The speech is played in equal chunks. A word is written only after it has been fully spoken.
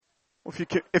If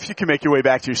you can make your way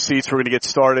back to your seats, we're going to get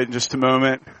started in just a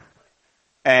moment.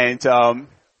 And I'm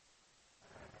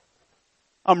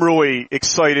really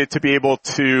excited to be able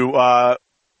to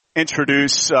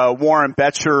introduce Warren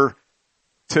Betcher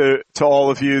to all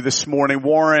of you this morning.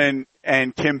 Warren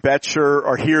and Kim Betcher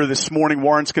are here this morning.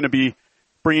 Warren's going to be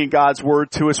bringing God's Word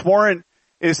to us. Warren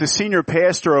is the senior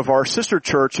pastor of our sister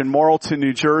church in Marlton,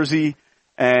 New Jersey,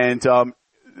 and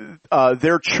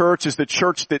their church is the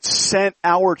church that sent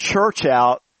our church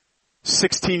out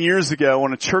 16 years ago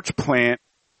on a church plant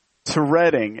to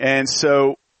Reading. And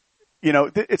so, you know,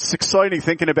 it's exciting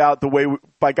thinking about the way,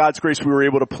 by God's grace, we were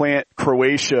able to plant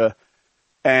Croatia.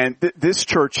 And this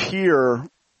church here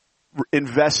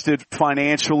invested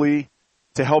financially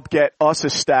to help get us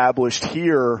established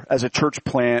here as a church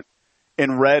plant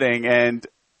in Reading, and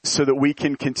so that we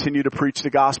can continue to preach the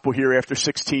gospel here after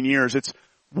 16 years. It's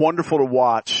wonderful to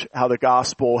watch how the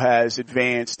gospel has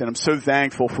advanced, and I'm so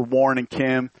thankful for Warren and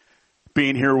Kim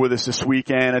being here with us this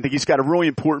weekend. I think he's got a really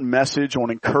important message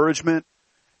on encouragement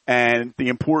and the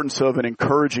importance of an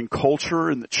encouraging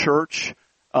culture in the church,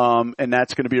 and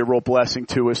that's going to be a real blessing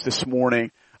to us this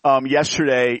morning.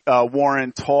 Yesterday,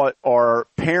 Warren taught our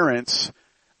parents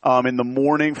in the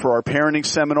morning for our parenting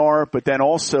seminar, but then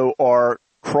also our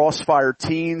Crossfire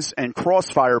teens and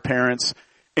Crossfire parents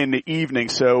in the evening.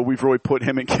 So we've really put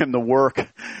him and Kim to work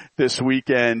this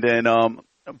weekend, and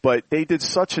but they did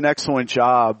such an excellent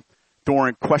job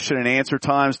during question and answer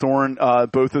times during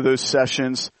both of those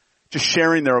sessions, just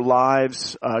sharing their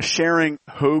lives, sharing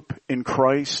hope in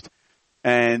Christ.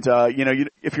 And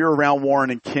if you're around Warren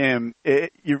and Kim,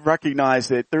 you recognize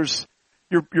that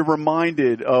you're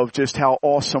reminded of just how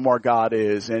awesome our God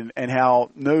is, and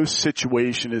how no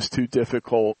situation is too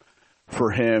difficult for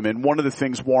him. And one of the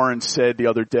things Warren said the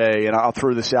other day, and I'll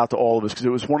throw this out to all of us because it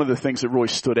was one of the things that really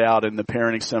stood out in the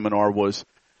parenting seminar, was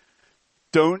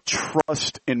don't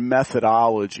trust in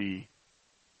methodology,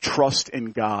 trust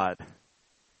in God.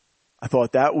 I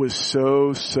thought that was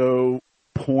so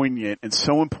poignant and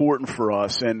so important for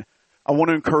us. And I want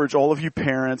to encourage all of you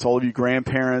parents, all of you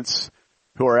grandparents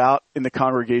who are out in the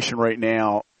congregation right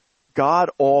now. God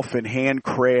often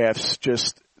handcrafts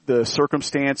just the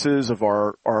circumstances of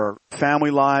our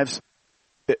family lives,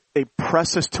 that they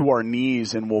press us to our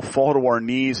knees, and we'll fall to our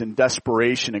knees in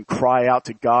desperation and cry out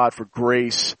to God for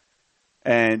grace.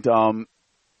 And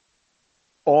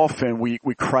often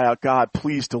we cry out, God,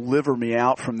 please deliver me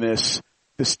out from this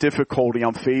difficulty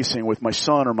I'm facing with my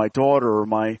son or my daughter, or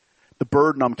the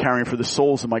burden I'm carrying for the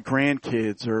souls of my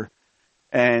grandkids.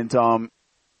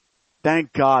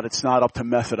 Thank God it's not up to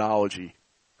methodology,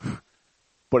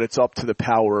 but it's up to the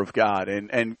power of God.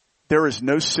 And there is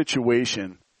no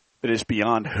situation that is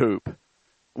beyond hope.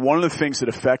 One of the things that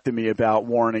affected me about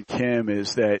Warren and Kim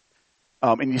is that,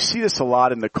 and you see this a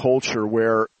lot in the culture,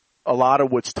 where a lot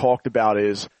of what's talked about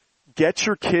is get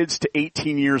your kids to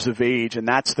 18 years of age, and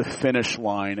that's the finish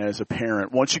line as a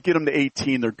parent. Once you get them to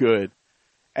 18, they're good.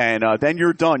 And then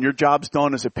you're done. Your job's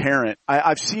done as a parent.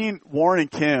 I've seen Warren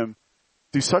and Kim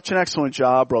do such an excellent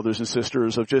job, brothers and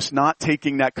sisters, of just not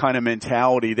taking that kind of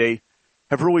mentality. They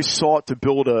have really sought to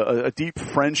build a deep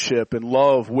friendship and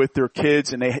love with their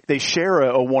kids, and they share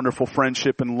a wonderful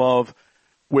friendship and love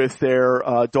with their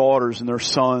daughters and their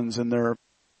sons and their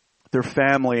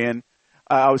family. And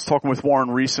I was talking with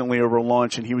Warren recently over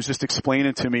lunch, and he was just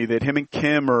explaining to me that him and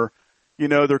Kim are,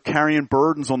 they're carrying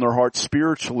burdens on their hearts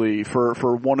spiritually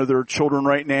for one of their children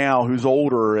right now who's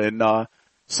older, and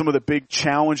some of the big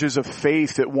challenges of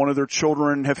faith that one of their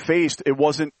children have faced. It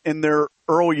wasn't in their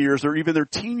early years or even their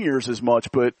teen years as much,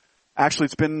 but actually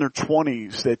it's been in their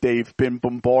 20s that they've been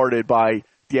bombarded by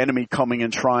the enemy coming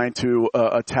and trying to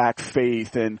attack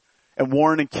faith. And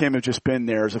Warren and Kim have just been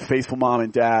there as a faithful mom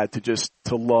and dad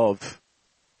to love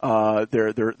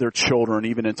their children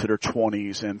even into their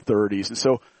 20s and 30s. And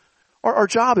so our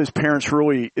job as parents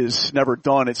really is never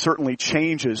done. It certainly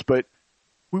changes, but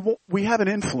we have an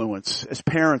influence as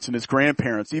parents and as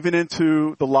grandparents, even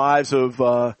into the lives of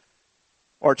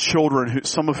our children,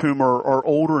 some of whom are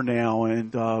older now,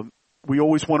 and we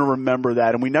always want to remember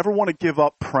that. And we never want to give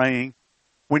up praying.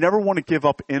 We never want to give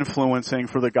up influencing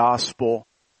for the gospel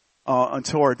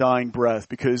until our dying breath,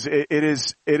 because it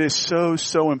is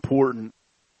so important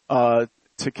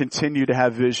to continue to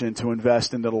have vision, to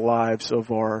invest into the lives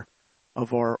of our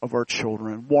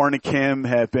children. Warren and Kim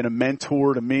have been a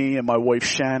mentor to me and my wife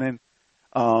Shannon.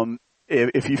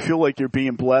 If you feel like you're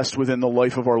being blessed within the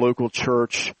life of our local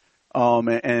church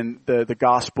and the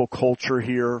gospel culture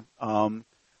here,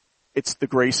 it's the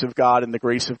grace of God and the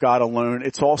grace of God alone.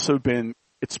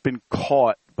 It's been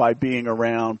caught by being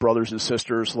around brothers and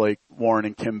sisters like Warren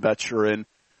and Kim Betcher. And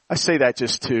I say that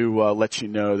just to let you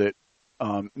know that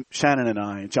Shannon and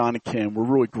I, John and Kim, we're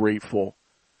really grateful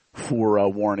for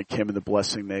Warren and Kim and the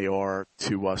blessing they are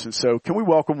to us. And so can we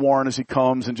welcome Warren as he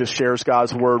comes and just shares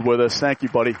God's word with us? Thank you,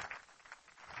 buddy.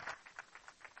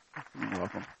 You're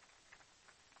welcome.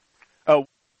 Oh,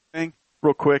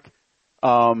 real quick.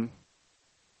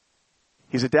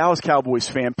 He's a Dallas Cowboys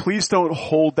fan. Please don't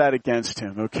hold that against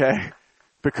him, okay?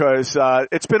 Because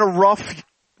it's been a rough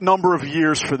number of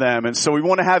years for them, and so we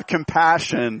want to have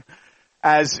compassion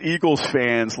as Eagles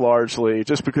fans largely,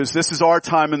 just because this is our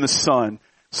time in the sun.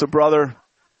 So, brother,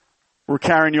 we're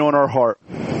carrying you on our heart.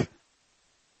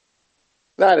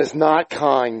 That is not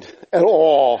kind at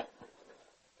all.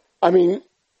 I mean,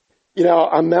 you know,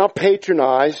 I'm now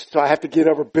patronized, so I have to get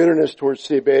over bitterness towards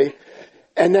CB.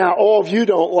 And now all of you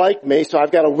don't like me, so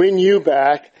I've got to win you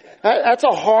back. That's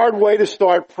a hard way to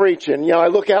start preaching. You know, I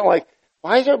look at it like,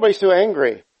 why is everybody so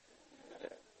angry?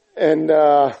 And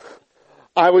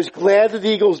I was glad that the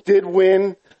Eagles did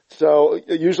win. So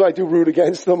usually I do root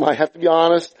against them, I have to be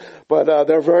honest. But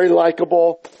they're very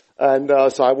likable. And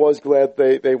so I was glad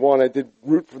they won. I did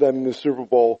root for them in the Super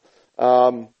Bowl.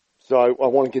 So I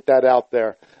want to get that out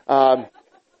there. And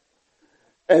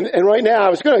right now I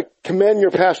was going to commend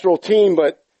your pastoral team,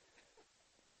 but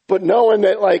knowing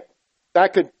that like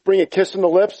that could bring a kiss on the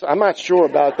lips, I'm not sure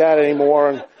about that anymore.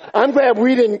 And I'm glad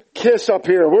we didn't kiss up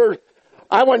here.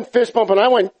 I went fist bumping. I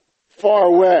went far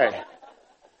away.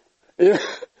 You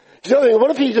know, what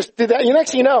if he just did that?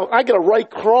 Next thing you know, I get a right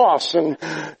cross and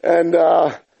you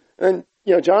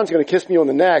know, John's going to kiss me on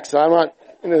the neck, so I'm not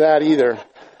into that either.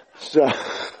 So,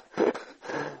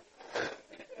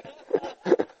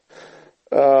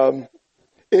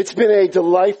 it's been a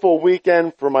delightful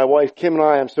weekend for my wife, Kim, and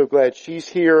I. I'm so glad she's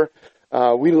here.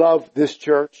 We love this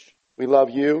church. We love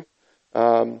you.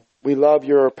 We love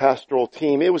your pastoral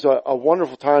team. It was a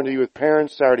wonderful time to be with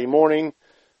parents Saturday morning.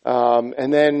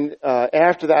 And then,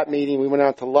 after that meeting, we went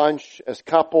out to lunch as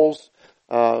couples.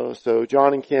 So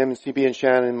John and Kim and CB and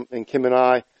Shannon and Kim and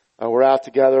I, were out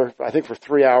together, I think for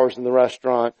 3 hours in the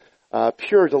restaurant.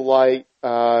 Pure delight.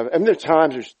 And there's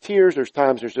times there's tears, there's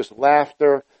times there's just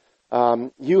laughter.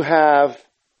 You have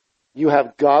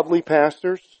godly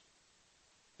pastors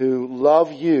who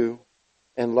love you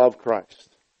and love Christ.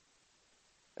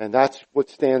 And that's what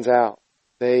stands out.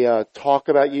 They talk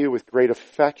about you with great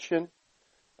affection.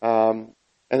 And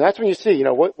that's when you see, you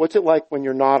know, what's it like when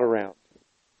you're not around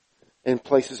in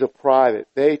places of private.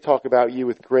 They talk about you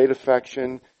with great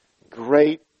affection,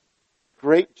 great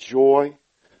joy,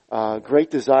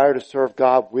 great desire to serve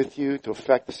God with you, to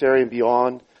affect this area and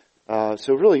beyond.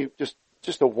 So really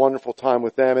just a wonderful time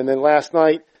with them. And then last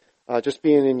night, just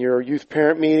being in your youth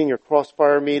parent meeting, your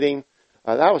Crossfire meeting,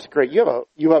 that was great.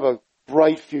 You have a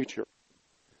bright future.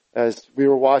 As we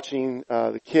were watching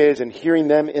the kids and hearing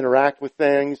them interact with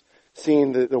things,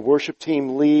 seeing the worship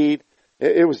team lead,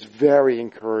 it was very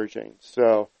encouraging.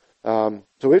 So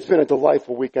it's been a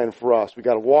delightful weekend for us. We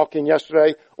got a walk-in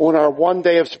yesterday on our one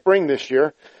day of spring this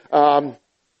year. So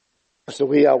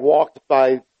we walked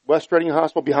by West Reading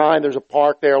Hospital behind. There's a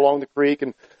park there along the creek,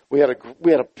 and we had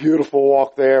a beautiful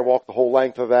walk there. Walked the whole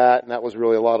length of that, and that was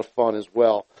really a lot of fun as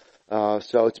well.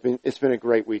 So it's been a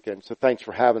great weekend. So thanks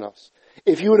for having us.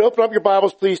 If you would open up your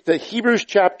Bibles, please, to Hebrews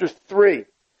chapter 3.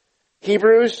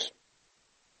 Hebrews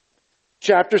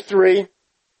chapter 3. And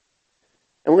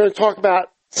we're going to talk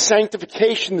about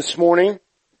sanctification this morning.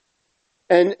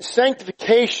 And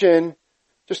sanctification,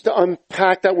 just to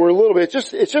unpack that word a little bit,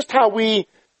 it's just how we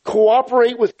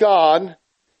cooperate with God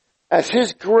as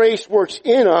His grace works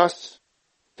in us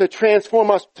to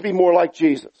transform us to be more like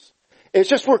Jesus. It's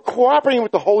just we're cooperating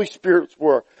with the Holy Spirit's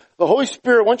work. The Holy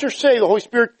Spirit, once you're saved, the Holy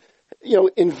Spirit, you know,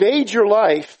 invades your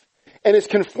life and is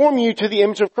conforming you to the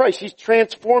image of Christ. He's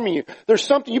transforming you. There's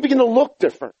something, you begin to look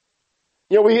different.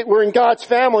 You know, we're in God's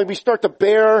family. We start to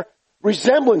bear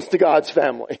resemblance to God's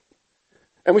family.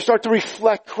 And we start to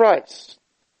reflect Christ.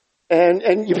 And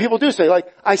people do say,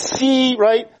 like, I see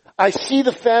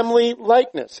the family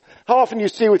likeness. How often do you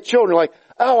see with children, like,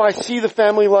 oh, I see the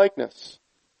family likeness.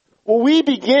 Well, we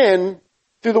begin,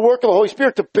 through the work of the Holy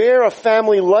Spirit, to bear a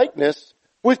family likeness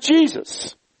with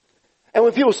Jesus. And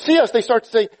when people see us, they start to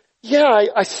say, yeah,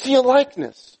 I see a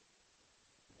likeness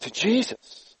to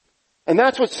Jesus. And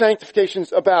that's what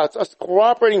sanctification's about. It's us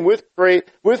cooperating with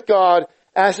God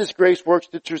as His grace works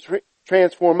to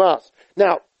transform us.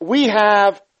 Now, we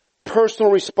have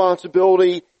personal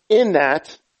responsibility in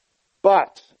that,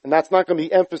 but, and that's not going to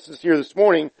be emphasis here this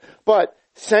morning, but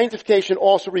sanctification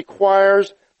also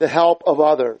requires the help of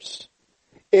others.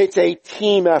 It's a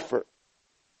team effort.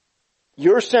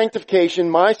 Your sanctification,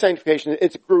 my sanctification,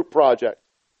 it's a group project.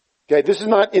 Okay, this is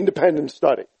not independent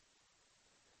study.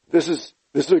 This is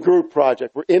This is a group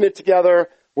project. We're in it together.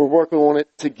 We're working on it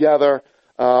together.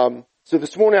 So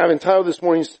this morning, I've entitled this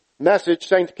morning's message,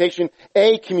 Sanctification,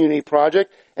 a Community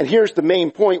Project. And here's the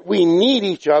main point. We need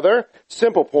each other.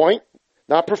 Simple point.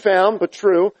 Not profound, but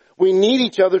true. We need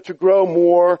each other to grow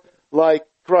more like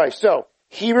Christ. So,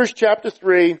 Hebrews chapter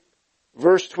 3,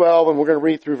 verse 12, and we're going to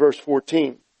read through verse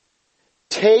 14.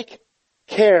 Take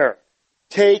care,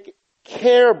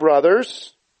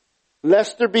 brothers,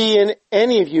 lest there be in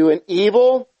any of you an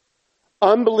evil,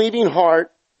 unbelieving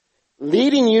heart,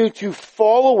 leading you to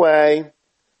fall away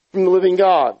from the living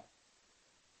God.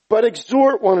 But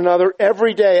exhort one another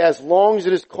every day, as long as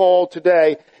it is called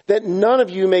today, that none of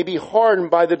you may be hardened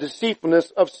by the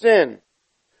deceitfulness of sin.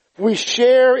 We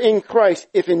share in Christ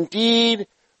if indeed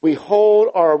we hold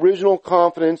our original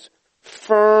confidence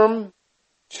firm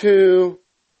to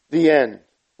the end.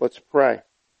 Let's pray.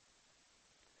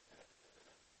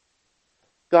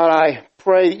 God, I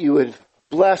pray that you would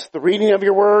bless the reading of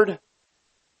your word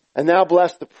and now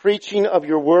bless the preaching of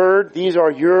your word. These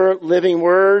are your living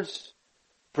words,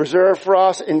 preserved for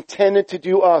us, intended to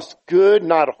do us good,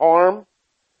 not harm.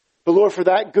 But Lord, for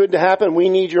that good to happen, we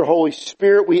need your Holy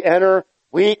Spirit. We enter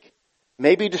weak,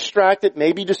 maybe distracted,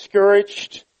 maybe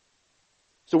discouraged.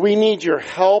 So we need your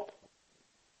help.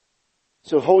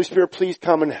 So Holy Spirit, please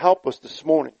come and help us this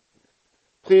morning.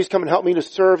 Please come and help me to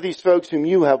serve these folks whom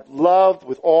you have loved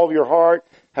with all of your heart,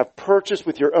 have purchased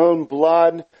with your own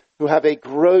blood, who have a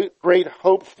great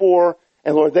hope for,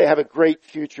 and Lord, they have a great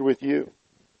future with you.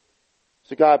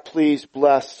 So God, please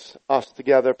bless us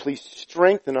together. Please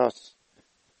strengthen us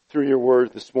through your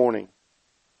word this morning.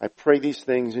 I pray these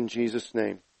things in Jesus'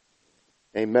 name.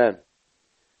 Amen.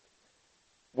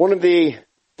 One of the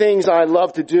things I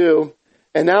love to do,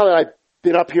 and now that I've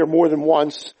been up here more than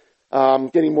once,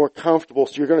 getting more comfortable,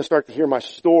 so you're going to start to hear my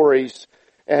stories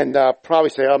and probably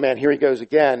say, oh man, here he goes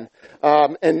again.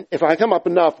 And if I come up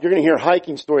enough, you're going to hear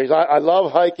hiking stories. I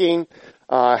love hiking.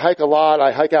 I hike a lot.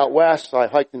 I hike out west. I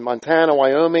hiked in Montana,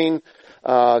 Wyoming,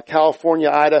 California,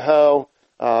 Idaho.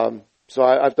 So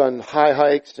I've done high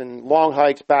hikes and long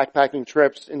hikes, backpacking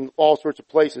trips in all sorts of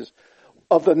places.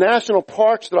 Of the national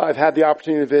parks that I've had the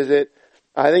opportunity to visit,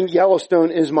 I think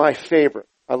Yellowstone is my favorite.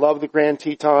 I love the Grand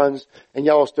Tetons and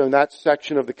Yellowstone, that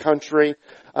section of the country.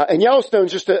 And Yellowstone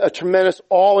is just a tremendous,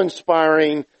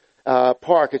 awe-inspiring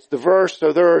park. It's diverse,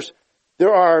 so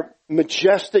there are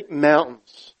majestic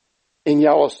mountains in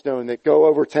Yellowstone that go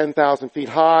over 10,000 feet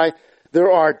high. There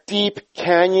are deep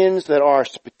canyons that are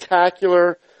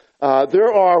spectacular.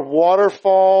 There are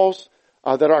waterfalls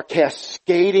that are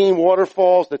cascading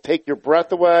waterfalls that take your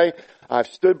breath away. I've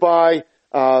stood by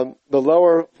the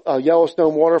lower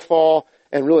Yellowstone waterfall,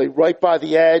 and really right by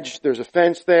the edge, there's a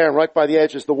fence there, and right by the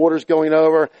edge is the water's going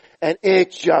over, and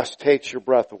it just takes your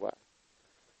breath away.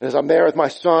 And as I'm there with my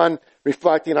son,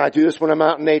 reflecting, I do this when I'm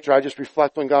out in nature, I just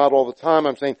reflect on God all the time.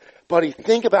 I'm saying, buddy,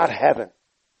 think about heaven.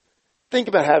 Think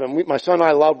about heaven. My son and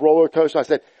I love roller coasters. I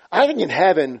said, I think in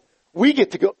heaven, we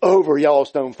get to go over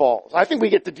Yellowstone Falls. I think we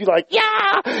get to do like,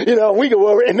 yeah, we go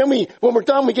over, and then when we're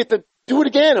done, we get to do it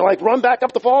again and like run back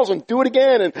up the falls and do it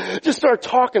again and just start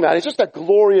talking about it. It's just a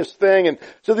glorious thing. And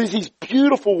so there's these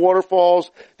beautiful waterfalls.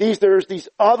 There's these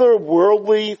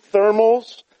otherworldly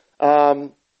thermals,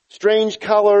 strange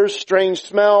colors, strange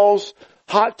smells,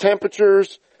 hot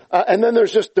temperatures, and then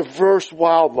there's just diverse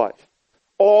wildlife,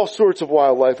 all sorts of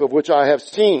wildlife of which I have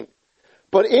seen.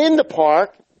 But in the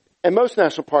park, and most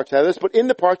national parks have this, but in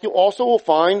the park you also will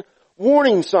find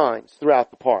warning signs throughout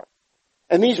the park.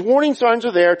 And these warning signs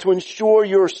are there to ensure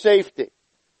your safety.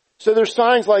 So there's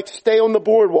signs like stay on the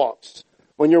boardwalks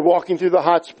when you're walking through the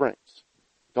hot springs.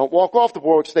 Don't walk off the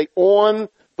boardwalk, stay on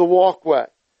the walkway.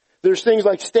 There's things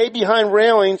like stay behind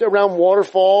railings around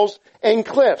waterfalls and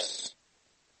cliffs.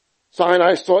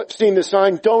 Seen the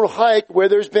sign, don't hike where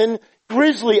there's been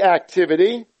grizzly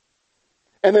activity.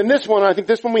 And then this one, I think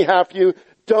this one we have for you,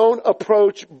 don't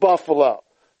approach buffalo.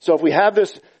 So if we have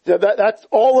this, that's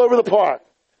all over the park.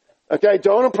 Okay,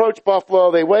 don't approach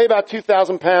buffalo. They weigh about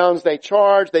 2,000 pounds. They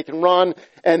charge, they can run,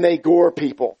 and they gore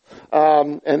people.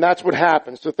 And that's what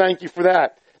happens. So thank you for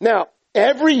that. Now,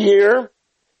 every year,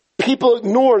 people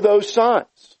ignore those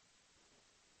signs.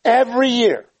 Every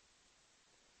year.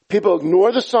 People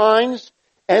ignore the signs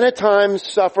and at times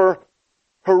suffer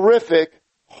horrific,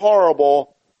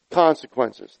 horrible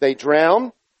consequences. They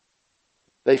drown.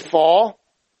 They fall.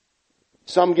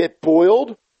 Some get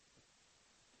boiled.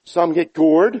 Some get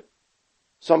gored.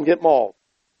 Some get mauled.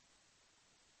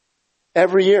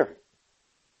 Every year.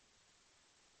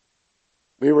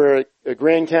 We were at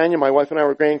Grand Canyon, my wife and I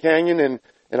were at Grand Canyon,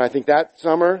 and I think that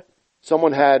summer,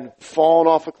 someone had fallen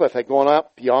off a cliff, had gone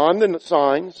up beyond the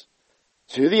signs,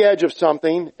 to the edge of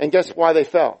something, and guess why they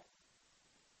fell?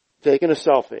 Taking a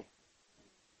selfie.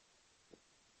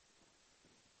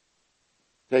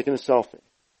 Taking a selfie.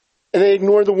 And they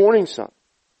ignored the warning sign.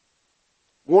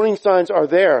 Warning signs are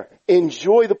there.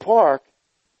 Enjoy the park.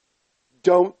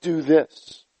 Don't do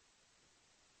this.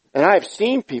 And I have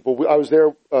seen people, I was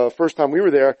there, first time we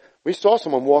were there, we saw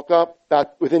someone walk up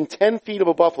about within 10 feet of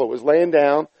a buffalo, was laying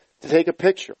down to take a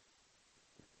picture.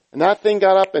 And that thing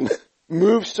got up and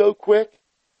moved so quick,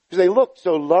 because they look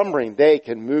so lumbering, they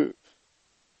can move.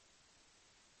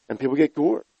 And people get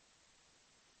gored.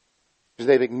 Because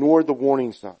they've ignored the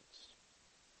warning signs.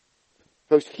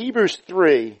 Folks, Hebrews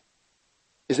 3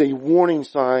 is a warning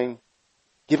sign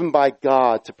given by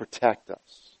God to protect us.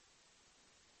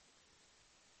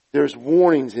 There's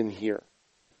warnings in here.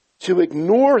 To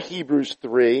ignore Hebrews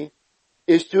 3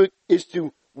 is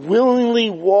to willingly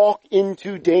walk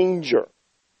into danger.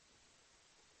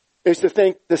 It's to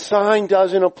think the sign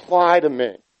doesn't apply to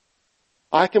me.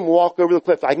 I can walk over the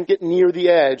cliff. I can get near the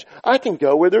edge. I can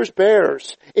go where there's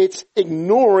bears. It's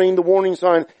ignoring the warning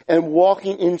sign and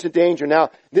walking into danger. Now,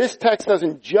 this text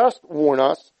doesn't just warn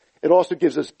us. It also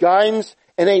gives us guidance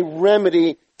and a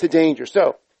remedy to danger.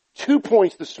 So, 2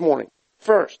 points this morning.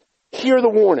 First, hear the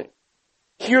warning.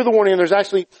 Hear the warning. And there's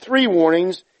actually 3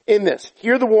 warnings in this.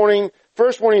 Hear the warning.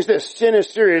 First warning is this. Sin is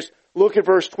serious. Look at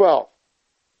verse 12.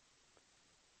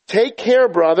 Take care,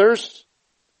 brothers,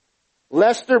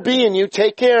 lest there be in you,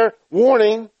 take care,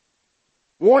 warning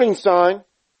sign,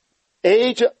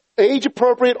 age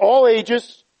appropriate, all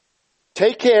ages,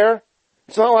 take care.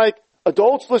 It's not like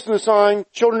adults listen to the sign,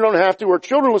 children don't have to, or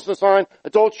children listen to the sign,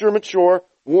 adults you're mature,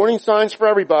 warning signs for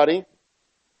everybody.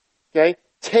 Okay?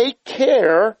 Take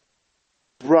care,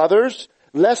 brothers,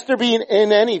 lest there be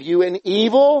in any of you an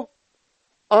evil,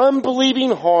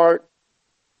 unbelieving heart,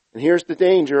 and here's the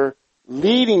danger,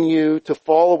 leading you to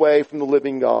fall away from the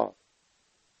living God.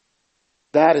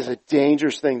 That is a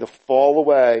dangerous thing, to fall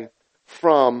away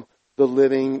from the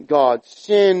living God.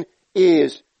 Sin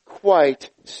is quite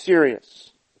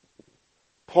serious.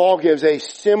 Paul gives a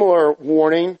similar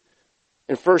warning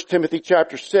in 1 Timothy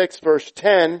chapter 6, verse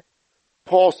 10.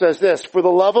 Paul says this, for the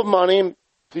love of money,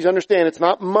 please understand, it's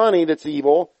not money that's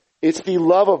evil, it's the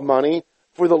love of money.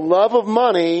 For the love of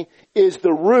money is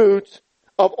the root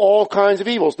of all kinds of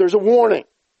evils. There's a warning.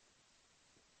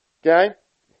 Okay?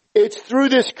 It's through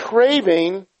this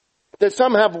craving that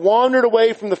some have wandered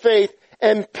away from the faith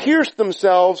and pierced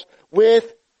themselves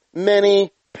with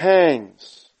many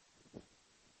pangs.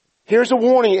 Here's a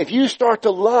warning. If you start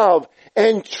to love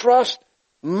and trust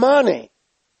money,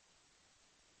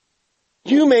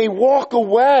 you may walk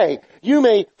away, you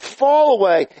may fall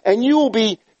away, and you will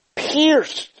be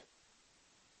pierced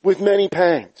with many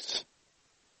pangs.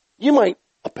 You might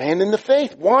abandon the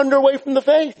faith, wander away from the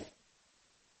faith.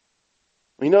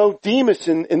 We know Demas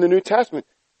in the New Testament,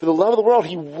 for the love of the world,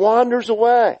 he wanders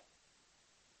away.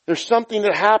 There's something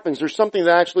that happens. There's something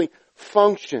that actually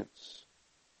functions.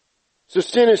 So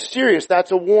sin is serious. That's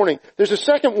a warning. There's a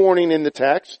second warning in the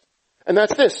text, and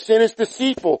that's this. Sin is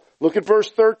deceitful. Look at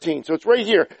verse 13. So it's right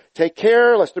here. Take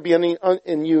care lest there be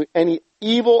any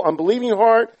evil, unbelieving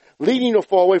heart, leading you to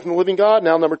fall away from the living God.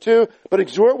 Now, number 2, but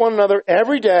exhort one another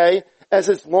every day,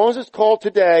 as long as it's called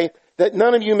today, that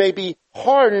none of you may be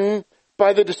hardened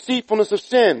by the deceitfulness of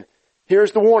sin.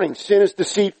 Here's the warning. Sin is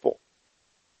deceitful.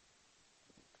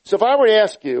 So if I were to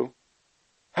ask you,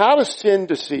 how does sin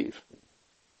deceive?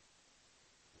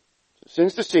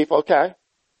 Sin's deceitful, okay.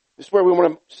 This is where we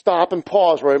want to stop and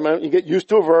pause, right? You get used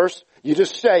to a verse, you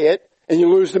just say it, and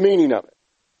you lose the meaning of it.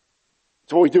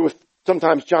 That's what we do with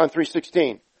sometimes John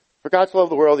 3:16. For God so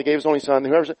loved the world, He gave His only Son,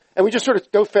 and we just sort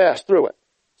of go fast through it.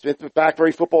 It's the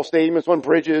Backbury football stadium, it's on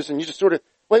bridges, and you just sort of,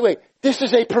 wait, this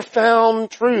is a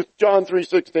profound truth, John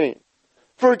 3:16.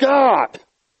 For God,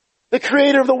 the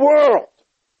creator of the world,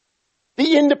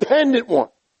 the independent one,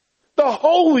 the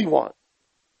holy one,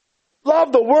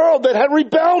 loved the world that had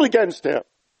rebelled against Him.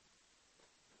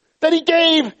 That He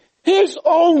gave His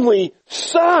only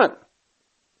Son.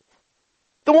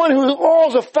 The one who has all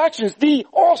His affections, the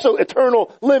also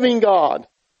eternal living God.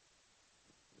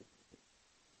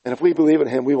 And if we believe in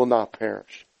Him, we will not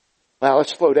perish. Now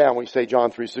let's slow down when we say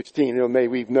John 3:16. Maybe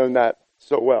we've known that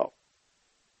so well.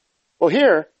 Well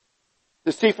here,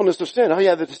 deceitfulness of sin. Oh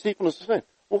yeah, the deceitfulness of sin.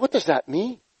 Well, what does that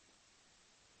mean?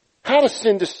 How does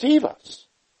sin deceive us?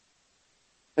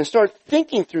 And start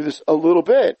thinking through this a little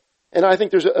bit. And I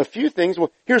think there's a few things.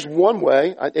 Well, here's one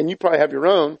way, and you probably have your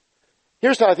own.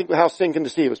 Here's how I think how sin can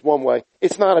deceive us. One way.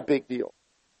 It's not a big deal.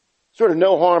 Sort of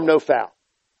no harm, no foul.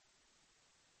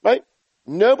 Right?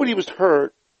 Nobody was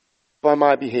hurt by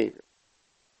my behavior.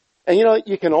 And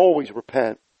you can always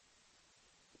repent.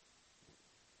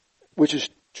 which is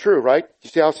true, right? You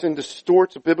see how sin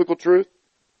distorts a biblical truth?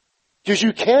 Because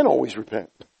you can always repent.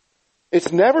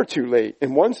 It's never too late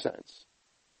in one sense.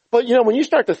 But when you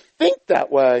start to think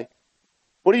that way,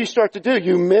 what do you start to do?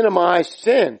 You minimize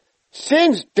sin.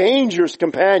 Sin's dangerous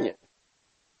companion.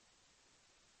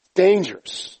 It's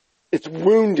dangerous. It's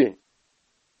wounding.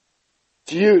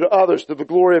 To you, to others, to the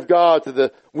glory of God, to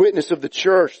the witness of the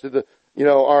church, to the,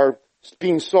 our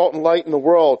being salt and light in the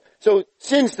world. So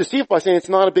sin's deceived by saying it's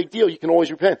not a big deal. You can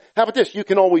always repent. How about this? You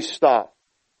can always stop.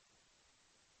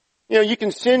 You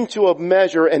can sin to a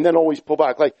measure and then always pull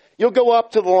back. Like, you'll go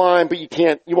up to the line, but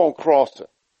you won't cross it.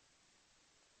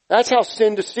 That's how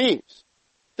sin deceives.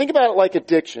 Think about it like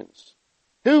addictions.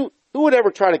 Who would ever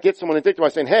try to get someone addicted by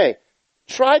saying, hey,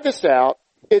 try this out.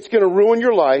 It's going to ruin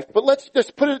your life, but let's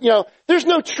just put it, there's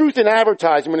no truth in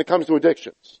advertising when it comes to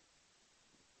addictions.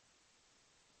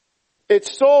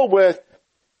 It's sold with,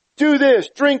 do this,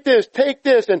 drink this, take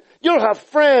this, and you'll have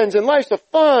friends, and life's a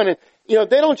fun, and,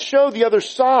 they don't show the other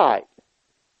side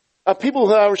of people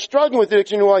who are struggling with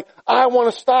addiction who are like, I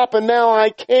want to stop, and now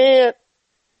I can't.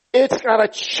 It's got a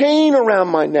chain around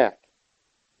my neck.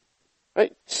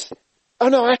 Right? Oh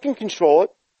no, I can control it.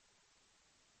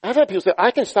 I've had people say,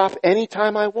 I can stop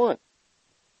anytime I want.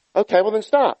 Okay, well then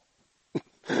stop.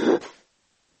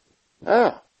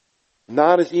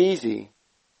 Not as easy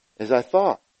as I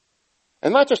thought.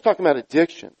 I'm not just talking about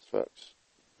addictions, folks.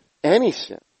 Any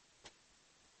sin.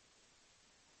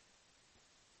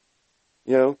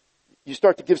 You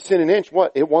start to give sin an inch,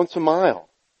 what? It wants a mile.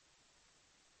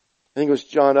 I think it was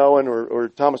John Owen or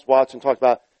Thomas Watson talked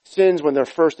about sins when they're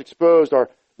first exposed are,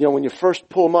 when you first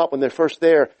pull them up, when they're first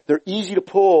there, they're easy to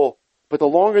pull, but the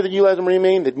longer that you let them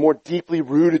remain, the more deeply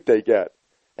rooted they get.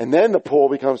 And then the pull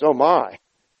becomes, oh my,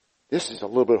 this is a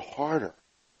little bit harder.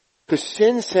 Because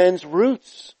sin sends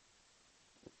roots.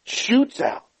 Shoots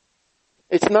out.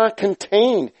 It's not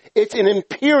contained. It's an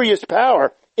imperious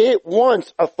power. It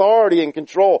wants authority and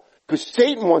control. Because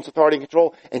Satan wants authority and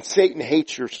control, and Satan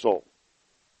hates your soul.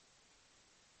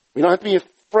 We don't have to be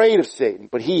afraid of Satan,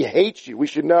 but he hates you. We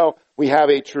should know we have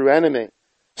a true enemy.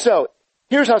 So,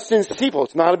 here's how sin's deceitful.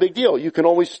 It's not a big deal. You can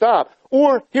always stop.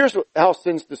 Or, here's how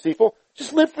sin's deceitful.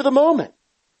 Just live for the moment.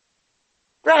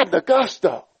 Grab the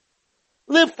gusto.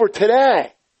 Live for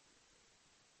today.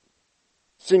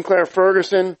 Sinclair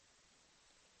Ferguson,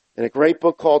 in a great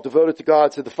book called Devoted to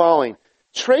God, said the following: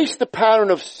 trace the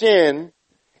pattern of sin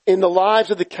in the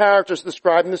lives of the characters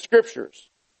described in the scriptures.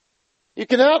 You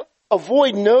cannot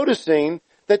avoid noticing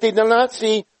that they do not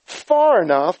see far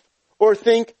enough or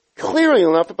think clearly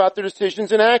enough about their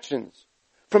decisions and actions.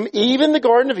 From Eve in the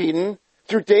Garden of Eden,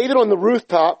 through David on the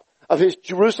rooftop of his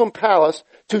Jerusalem palace,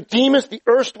 to Demas, the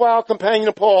erstwhile companion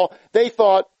of Paul, they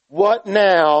thought, what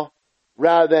now,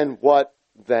 rather than what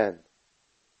then?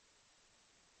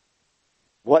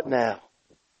 What now?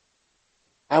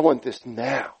 I want this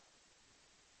now.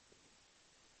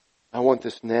 I want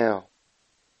this now.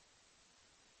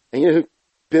 And you know who,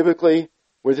 biblically,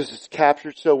 where this is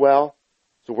captured so well?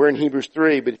 So we're in Hebrews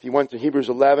 3, but if you went to Hebrews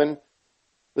 11,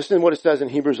 listen to what it says in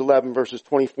Hebrews 11, verses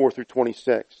 24 through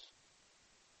 26.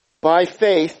 By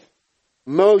faith,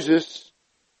 Moses,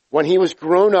 when he was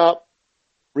grown up,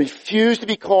 refused to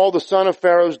be called the son of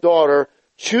Pharaoh's daughter,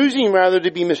 choosing rather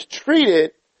to be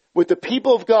mistreated with the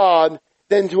people of God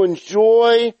than to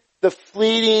enjoy the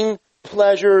fleeting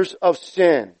pleasures of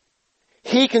sin.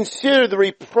 He considered the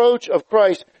reproach of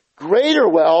Christ greater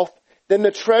wealth than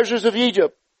the treasures of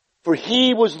Egypt, for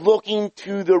he was looking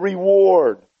to the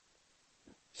reward.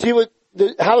 See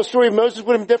how the story of Moses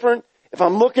would have been different? If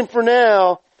I'm looking for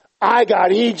now, I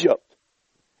got Egypt.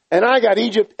 And I got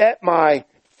Egypt at my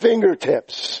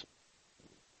fingertips.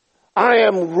 I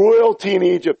am royalty in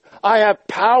Egypt. I have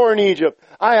power in Egypt.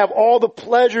 I have all the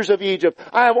pleasures of Egypt.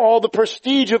 I have all the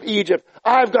prestige of Egypt.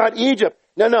 I've got Egypt.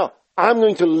 No. I'm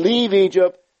going to leave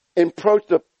Egypt and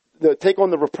take on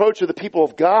the reproach of the people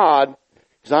of God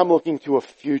because I'm looking to a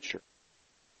future.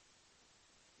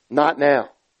 Not now.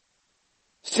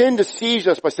 Sin deceives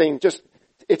us by saying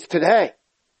it's today.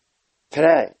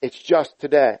 Today. It's just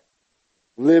today.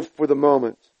 Live for the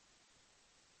moment.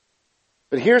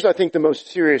 But here's, I think, the most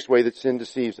serious way that sin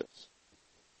deceives us.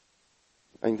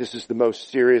 I think this is the most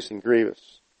serious and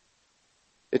grievous.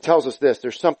 It tells us this: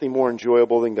 there's something more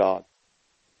enjoyable than God.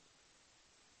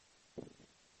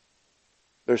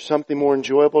 There's something more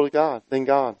enjoyable than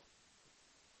God.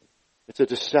 It's a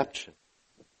deception.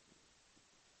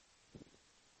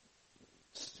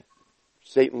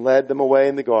 Satan led them away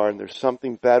in the garden. There's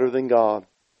something better than God.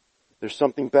 There's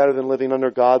something better than living under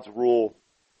God's rule,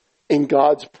 in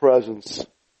God's presence.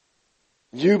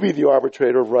 You be the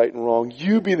arbitrator of right and wrong.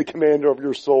 You be the commander of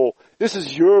your soul. This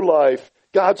is your life.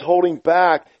 God's holding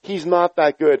back. He's not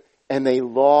that good. And they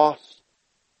lost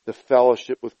the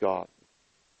fellowship with God.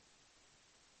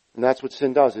 And that's what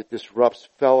sin does. It disrupts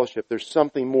fellowship. There's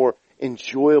something more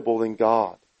enjoyable than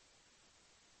God.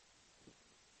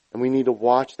 And we need to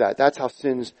watch that. That's how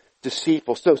sin's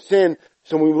deceitful. So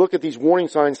when we look at these warning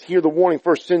signs, hear the warning.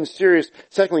 First, sin's serious.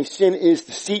 Secondly, sin is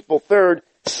deceitful. Third,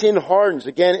 sin hardens.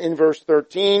 Again, in verse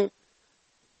 13.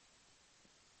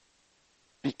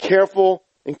 Be careful.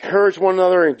 Encourage one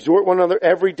another. Exhort one another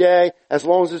every day, as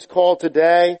long as it's called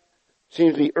today.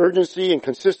 Seems to be urgency and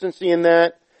consistency in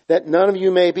that none of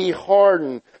you may be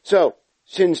hardened. So,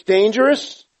 sin's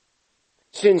dangerous.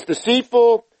 Sin's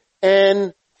deceitful.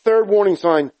 And third warning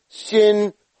sign,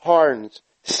 sin hardens.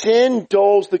 Sin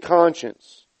dulls the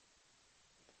conscience.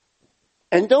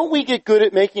 And don't we get good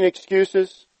at making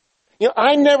excuses? You know,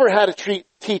 I never had to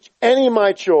teach any of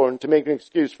my children to make an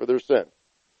excuse for their sin.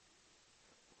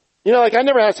 You know, like I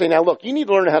never had to say, now look, you need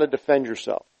to learn how to defend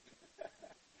yourself.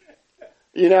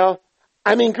 You know?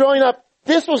 I mean, growing up,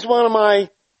 this was one of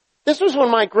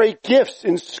my great gifts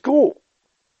in school.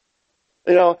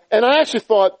 You know, and I actually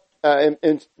thought, and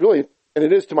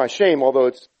it is to my shame, although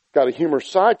it's got a humorous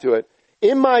side to it,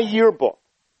 in my yearbook,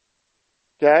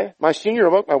 okay, my senior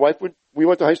yearbook, we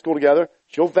went to high school together,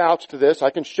 she'll vouch to this, I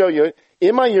can show you it.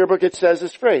 In my yearbook it says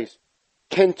this phrase,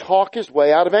 can talk his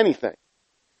way out of anything.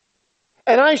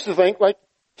 And I used to think like,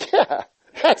 yeah,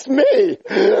 that's me.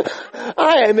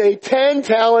 I am a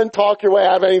 10-talent talk your way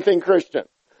out of anything Christian.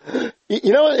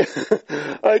 You know,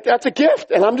 like that's a gift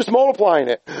and I'm just multiplying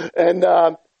it. And,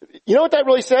 you know what that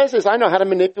really says is I know how to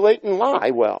manipulate and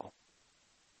lie well.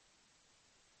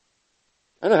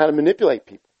 I know how to manipulate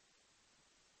people.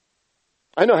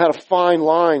 I know how to find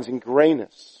lines and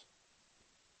grayness.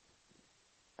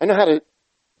 I know how to,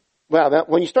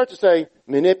 when you start to say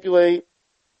manipulate,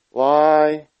 lie,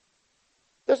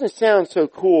 it doesn't sound so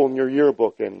cool in your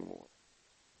yearbook anymore.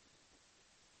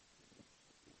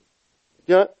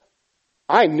 You know,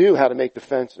 I knew how to make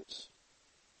defenses.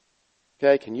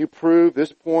 Okay, can you prove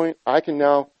this point? I can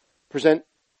now present,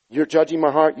 you're judging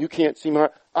my heart, you can't see my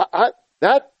heart.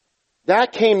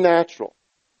 That came natural.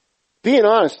 Being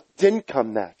honest didn't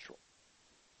come natural.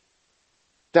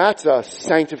 That's a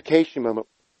sanctification moment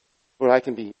where I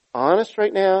can be honest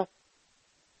right now,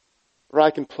 or I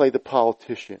can play the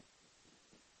politician.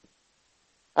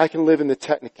 I can live in the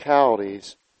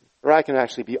technicalities, or I can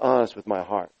actually be honest with my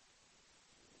heart.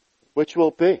 Which will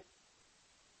it be?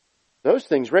 Those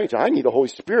things range. I need the Holy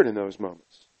Spirit in those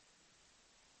moments.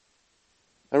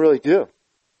 I really do.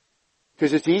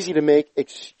 Because it's easy to make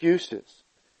excuses.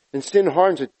 And sin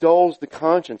hardens, it dulls the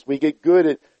conscience. We get good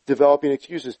at developing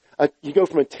excuses. You go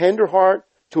from a tender heart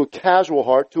to a casual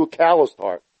heart to a calloused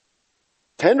heart.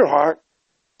 Tender heart,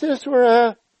 just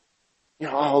where,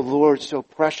 oh Lord, it's so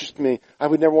precious to me. I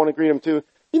would never want to greet him to,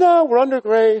 we're under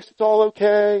grace, it's all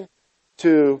okay.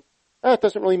 To, it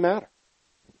doesn't really matter.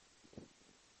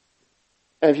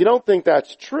 And if you don't think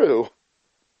that's true,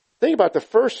 think about the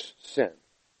first sin.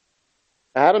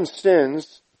 Adam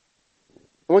sins,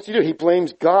 and what's he do? He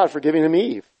blames God for giving him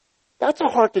Eve. That's a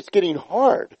heart that's getting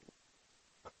hard.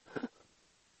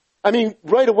 I mean,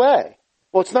 right away.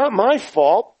 Well, it's not my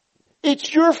fault.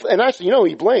 It's your, and actually,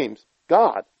 he blames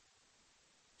God.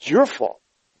 It's your fault.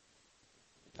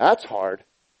 That's hard.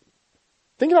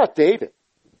 Think about David.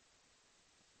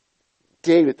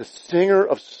 David, the singer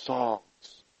of songs.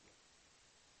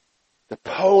 The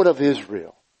poet of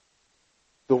Israel.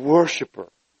 The worshiper.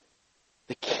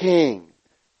 The king.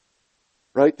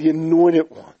 Right? The anointed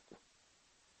one.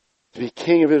 To be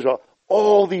king of Israel.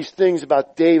 All these things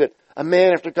about David. A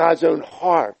man after God's own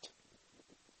heart.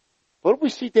 What do we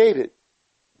see David?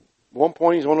 At one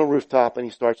point he's on a rooftop and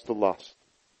he starts to lust.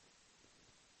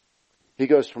 He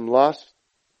goes from lust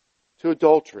to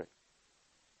adultery.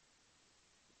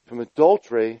 From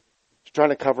adultery, he's trying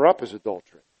to cover up his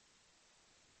adultery.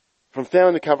 From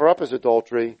failing to cover up his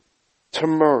adultery to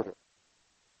murder.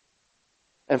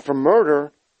 And from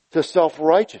murder to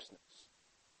self-righteousness.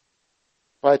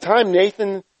 By the time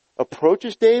Nathan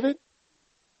approaches David,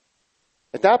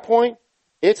 at that point,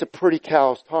 it's a pretty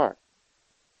calloused heart.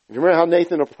 If you remember how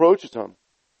Nathan approaches him,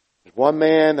 there's one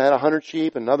man that had 100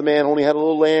 sheep, another man only had a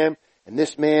little lamb, and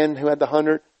this man who had the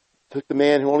 100 took the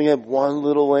man who only had one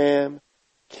little lamb,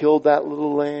 killed that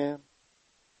little lamb.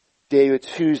 David,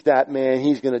 who's that man?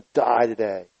 He's going to die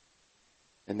today.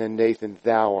 And then Nathan,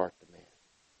 thou art the man.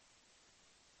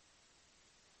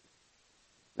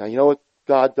 Now, you know what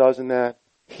God does in that?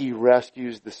 He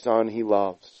rescues the son he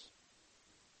loves.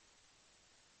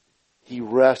 He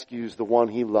rescues the one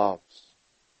he loves.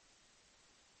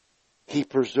 He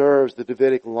preserves the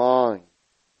Davidic line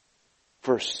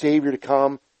for a Savior to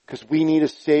come, because we need a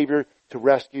Savior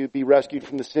to be rescued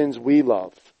from the sins we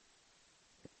love.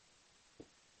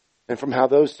 And from how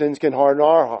those sins can harden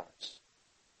our hearts.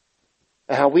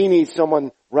 And how we need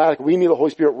someone radical. We need the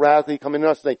Holy Spirit radically come in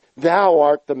us and say, thou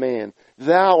art the man.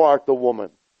 Thou art the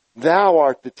woman. Thou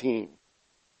art the teen.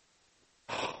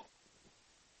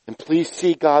 And please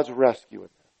see God's rescue in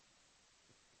that.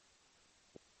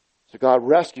 So God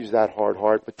rescues that hard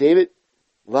heart. But David,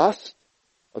 lust,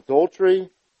 adultery,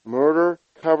 murder,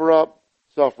 cover-up,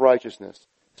 self-righteousness.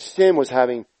 Sin was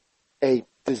having a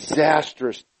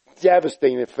disastrous,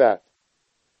 devastating effect.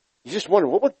 You just wonder,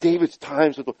 what were David's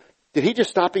times with the... Did he just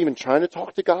stop even trying to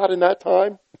talk to God in that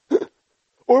time?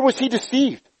 Or was he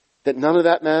deceived that none of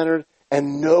that mattered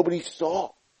and nobody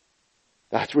saw?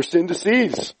 That's where sin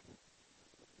deceives.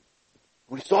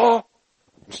 Nobody saw.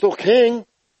 I'm still king.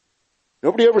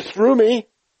 Nobody overthrew me.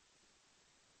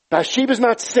 Bathsheba's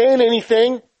not saying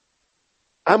anything.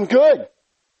 I'm good.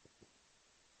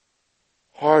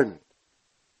 Hardened.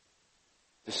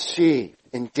 Deceived.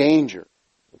 In danger.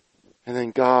 And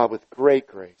then God, with great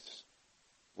grace,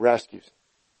 rescues him.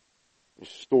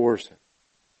 Restores him.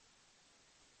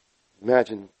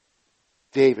 Imagine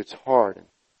David's heart and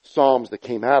Psalms that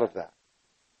came out of that.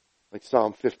 Like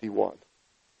Psalm 51.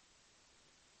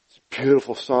 It's a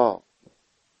beautiful psalm.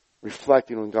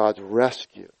 Reflecting on God's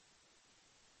rescue.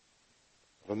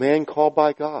 Of a man called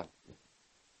by God.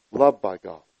 Loved by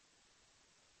God.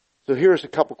 So here's a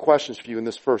couple questions for you in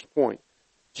this first point.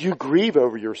 Do you grieve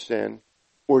over your sin,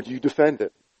 or do you defend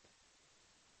it?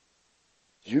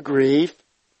 Do you grieve,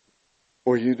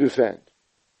 or do you defend?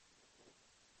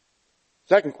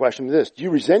 Second question is this. Do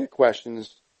you resent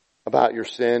questions about your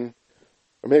sin,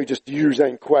 or maybe just do you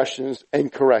resent questions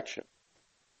and correction?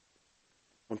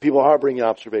 When people are bringing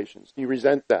observations, do you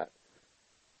resent that?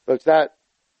 Folks, that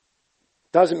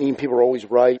doesn't mean people are always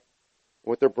right,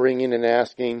 what they're bringing and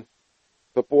asking.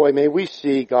 But boy, may we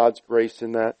see God's grace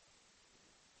in that.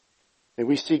 May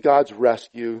we see God's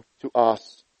rescue to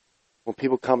us when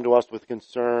people come to us with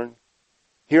concern.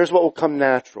 Here's what will come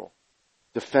natural.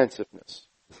 Defensiveness.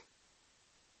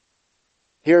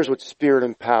 Here's what's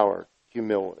Spirit-empowered.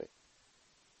 Humility.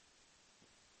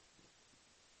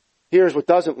 Here's what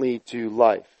doesn't lead to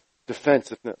life.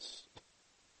 Defensiveness.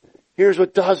 Here's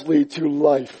what does lead to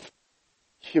life.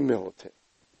 Humility.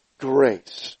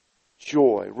 Grace.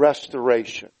 Joy.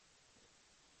 Restoration.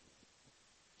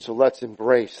 So let's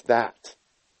embrace that.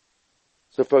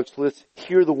 So folks, let's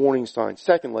hear the warning signs.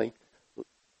 Secondly,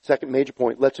 second major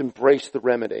point, let's embrace the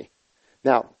remedy.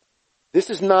 Now, this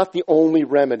is not the only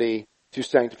remedy to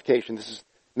sanctification. This is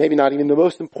maybe not even the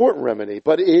most important remedy,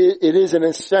 but it is an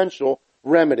essential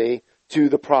remedy to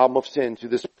the problem of sin, to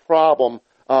this problem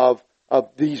of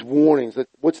these warnings.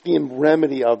 What's the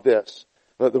remedy of this?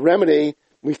 The remedy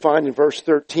we find in verse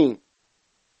 13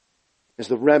 is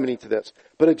the remedy to this.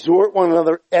 But exhort one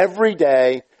another every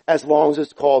day as long as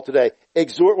it's called today.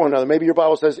 Exhort one another. Maybe your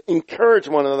Bible says encourage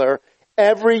one another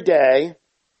every day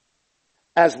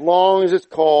as long as it's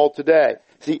called today.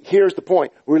 See, here's the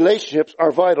point. Relationships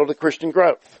are vital to Christian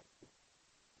growth.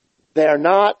 They are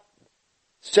not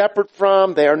separate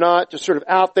from, they are not just sort of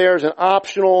out there as an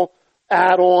optional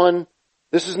add-on.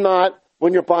 This is not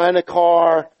when you're buying a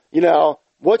car,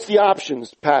 what's the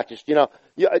options package? I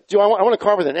want a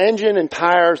car with an engine and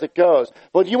tires that goes.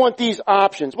 Well, do you want these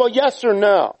options? Well, yes or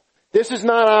no. This is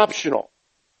not optional.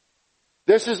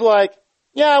 This is like,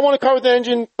 I want a car with an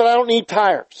engine, but I don't need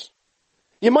tires.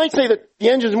 You might say that the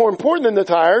engine is more important than the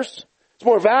tires. It's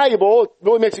more valuable. It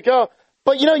really makes it go.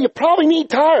 But you probably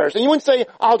need tires. And you wouldn't say,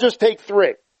 I'll just take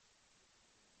 3.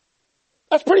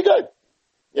 That's pretty good.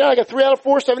 I got 3 out of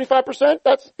 4, 75%.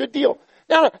 That's a good deal.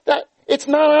 Now, it's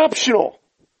not optional.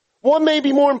 One may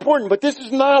be more important, but this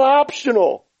is not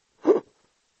optional.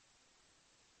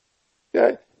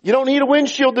 Okay? You don't need a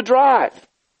windshield to drive.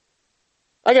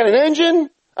 I got an engine,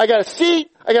 I got a seat,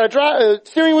 I got a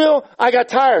steering wheel, I got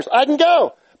tires. I can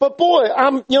go. But boy,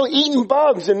 I'm, eating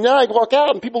bugs, and then I walk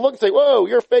out and people look and say, whoa,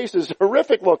 your face is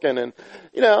horrific looking. And,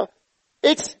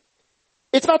 it's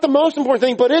not the most important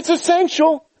thing, but it's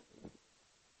essential.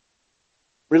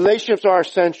 Relationships are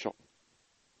essential.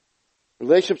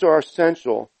 Relationships are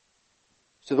essential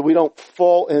so that we don't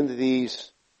fall into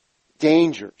these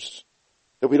dangers,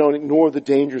 that we don't ignore the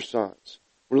danger signs.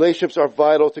 Relationships are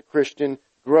vital to Christian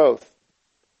growth.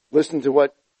 Listen to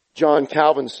what John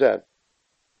Calvin said.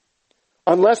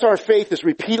 Unless our faith is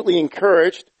repeatedly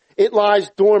encouraged, it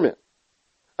lies dormant.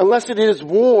 Unless it is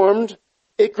warmed,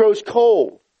 it grows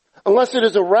cold. Unless it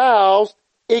is aroused,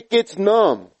 it gets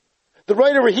numb. The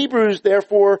writer of Hebrews,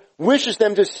 therefore, wishes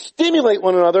them to stimulate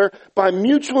one another by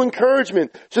mutual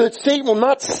encouragement so that Satan will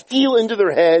not steal into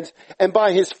their heads and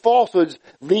by his falsehoods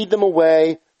lead them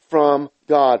away from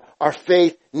God. Our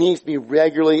faith needs to be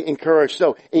regularly encouraged.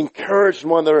 So encourage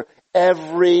one another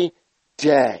every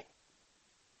day.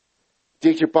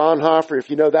 Dietrich Bonhoeffer, if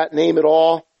you know that name at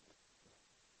all,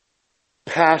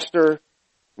 pastor,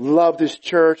 loved his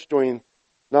church during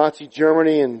Nazi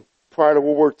Germany and prior to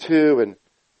World War II, and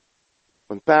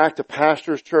went back to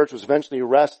pastor's church, was eventually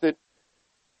arrested,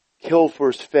 killed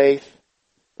for his faith.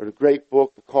 Wrote a great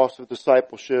book, The Cost of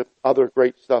Discipleship, other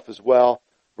great stuff as well.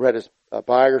 Read his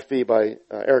biography by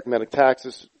Eric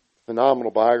Metaxas,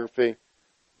 phenomenal biography.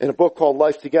 In a book called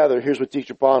Life Together, here's what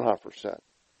Dietrich Bonhoeffer said.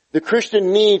 The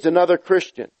Christian needs another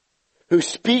Christian who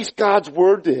speaks God's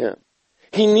word to him.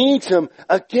 He needs him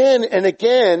again and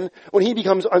again when he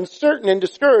becomes uncertain and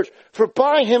discouraged, for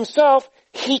by himself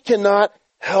he cannot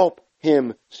help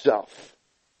himself.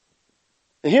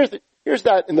 And here's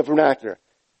that in the vernacular.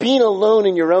 Being alone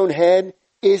in your own head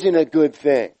isn't a good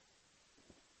thing.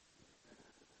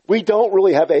 We don't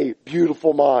really have a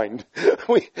beautiful mind.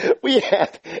 We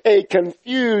have a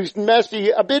confused,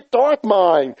 messy, a bit dark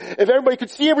mind. If everybody could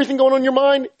see everything going on in your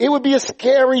mind, it would be a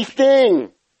scary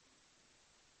thing.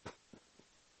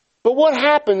 But what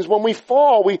happens when we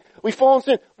fall? We fall in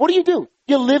sin. What do?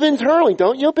 You live internally,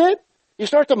 don't you, a bit? You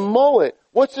start to mull it.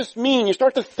 What's this mean? You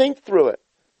start to think through it.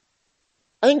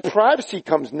 I think privacy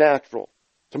comes natural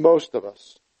to most of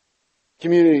us.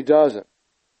 Community doesn't.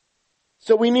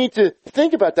 So we need to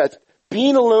think about that.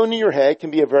 Being alone in your head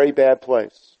can be a very bad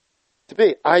place to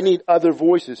be. I need other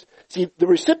voices. See, the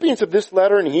recipients of this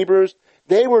letter in Hebrews,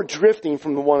 they were drifting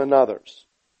from the one another's.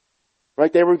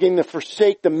 Right? They were beginning to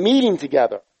forsake the meeting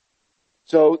together.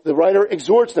 So the writer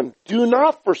exhorts them, do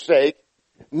not forsake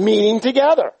meeting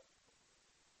together.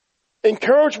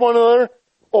 Encourage one another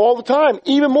all the time.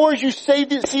 Even more as you see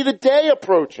the day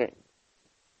approaching.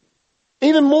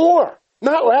 Even more,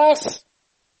 not less.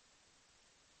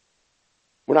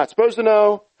 We're not supposed to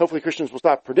know. Hopefully Christians will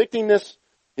stop predicting this.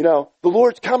 The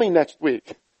Lord's coming next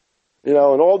week. And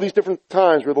all these different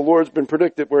times where the Lord's been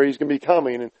predicted where he's going to be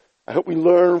coming. And I hope we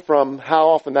learn from how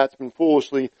often that's been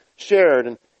foolishly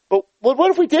shared. But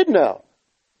what if we did know?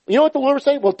 You know what the Lord would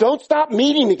say? Well, don't stop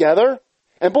meeting together.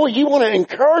 And boy, you want to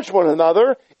encourage one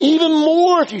another even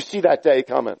more if you see that day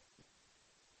coming.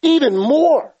 Even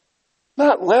more.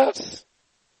 Not less.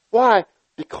 Why?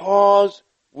 Because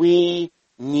we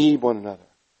need one another.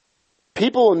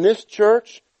 People in this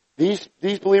church, these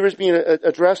believers being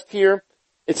addressed here,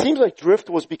 it seems like drift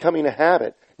was becoming a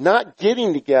habit. Not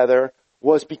getting together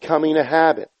was becoming a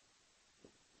habit.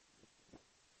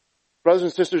 Brothers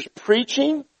and sisters,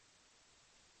 preaching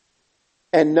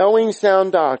and knowing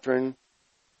sound doctrine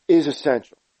is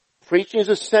essential. Preaching is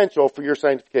essential for your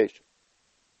sanctification.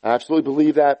 I absolutely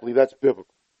believe that. I believe that's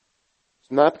biblical.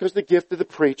 It's not because of the gift of the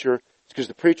preacher. It's because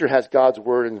the preacher has God's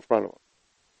word in front of him.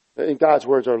 And God's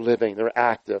words are living. They're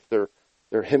active.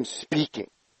 They're him speaking.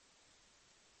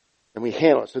 And we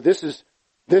handle it. So this is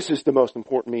the most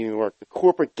important meeting work. The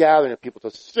corporate gathering of people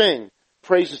to sing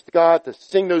praises to God, to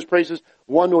sing those praises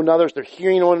one to another as they're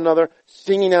hearing one another,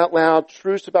 singing out loud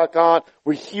truths about God.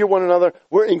 We hear one another.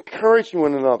 We're encouraging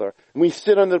one another. And we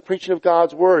sit under the preaching of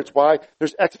God's word. It's why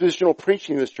there's expositional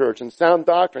preaching in this church and sound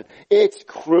doctrine. It's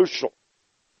crucial.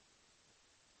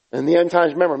 And in the end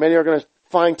times, remember, many are going to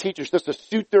find teachers just to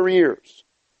suit their ears.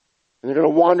 And they're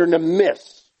going to wander in the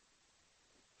mist.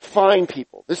 Find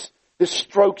people. This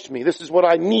strokes me. This is what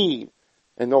I need.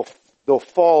 And they'll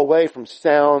fall away from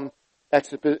sound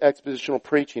expositional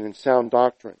preaching and sound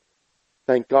doctrine.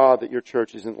 Thank God that your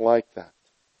church isn't like that.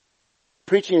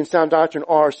 Preaching and sound doctrine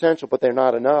are essential, but they're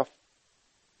not enough.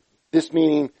 This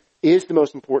meeting is the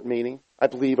most important meeting, I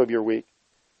believe, of your week.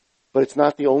 But it's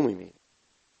not the only meeting.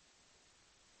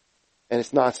 And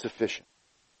it's not sufficient.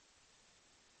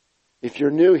 If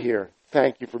you're new here,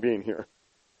 thank you for being here.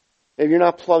 If you're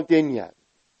not plugged in yet,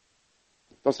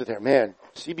 don't sit there, man,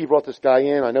 CB brought this guy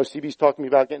in. I know CB's talking to me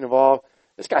about getting involved.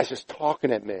 This guy's just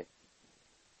talking at me,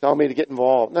 telling me to get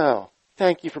involved. No,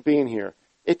 thank you for being here.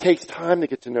 It takes time to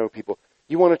get to know people.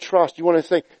 You want to trust. You want to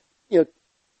say,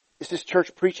 is this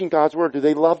church preaching God's word? Do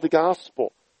they love the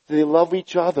gospel? Do they love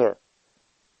each other?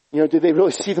 Do they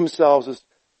really see themselves as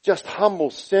just humble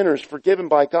sinners forgiven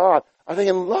by God? Are they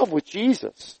in love with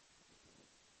Jesus?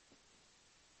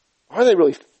 Are they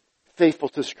really faithful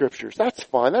to scriptures? That's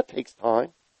fine. That takes time.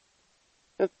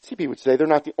 CB would say they're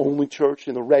not the only church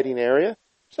in the Reading area.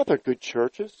 There's other good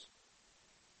churches.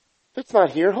 If it's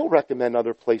not here, he'll recommend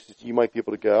other places you might be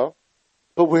able to go.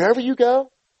 But wherever you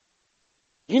go,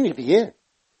 you need to be in.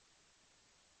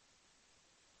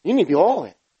 You need to be all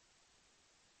in.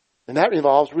 And that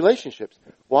involves relationships.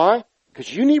 Why?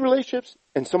 Because you need relationships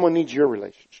and someone needs your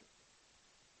relationship.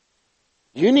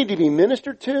 You need to be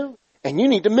ministered to and you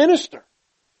need to minister.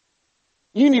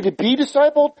 You need to be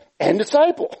discipled and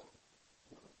disciple.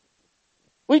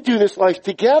 We do this life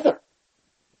together.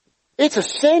 It's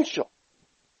essential.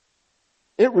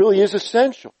 It really is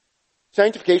essential.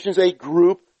 Sanctification is a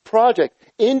group project.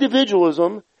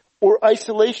 Individualism or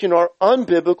isolation are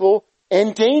unbiblical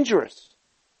and dangerous.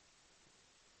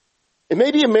 It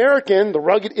may be American, the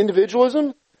rugged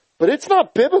individualism, but it's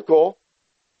not biblical.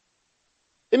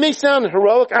 It may sound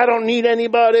heroic. I don't need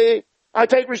anybody. I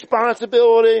take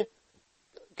responsibility.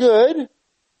 Good,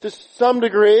 to some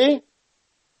degree.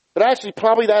 But actually,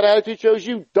 probably that attitude shows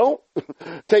you don't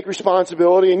take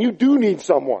responsibility and you do need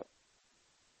someone.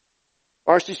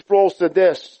 R.C. Sproul said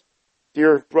this,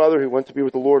 dear brother who went to be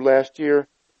with the Lord last year,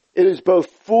 it is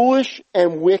both foolish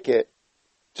and wicked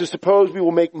to suppose we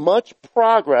will make much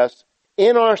progress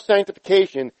in our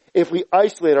sanctification if we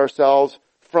isolate ourselves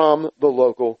from the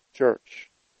local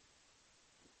church.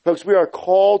 Folks, we are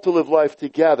called to live life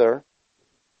together,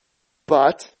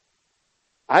 but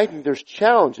I think there's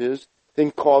challenges that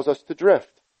can cause us to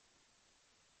drift.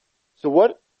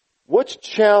 So what's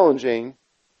challenging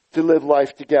to live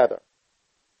life together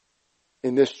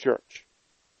in this church?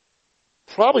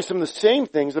 Probably some of the same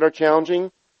things that are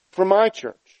challenging for my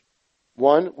church.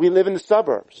 One, we live in the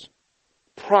suburbs.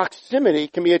 Proximity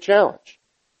can be a challenge.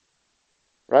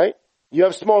 Right? You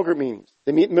have small group meetings.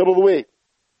 They meet in the middle of the week.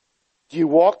 Do you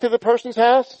walk to the person's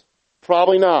house?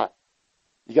 Probably not.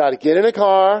 You got to get in a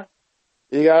car.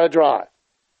 You got to drive.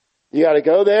 You got to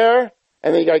go there,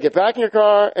 and then you got to get back in your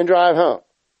car and drive home.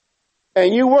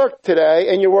 And you work today,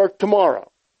 and you work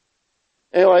tomorrow.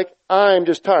 And you're like, I'm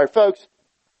just tired. Folks,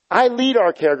 I lead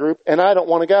our care group, and I don't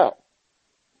want to go.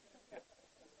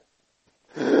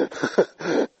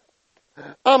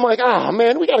 I'm like, oh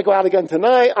man, we got to go out again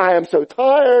tonight. I am so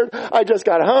tired. I just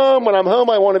got home. When I'm home,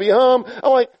 I want to be home.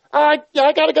 I'm like, I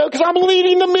got to go because I'm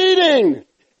leading the meeting.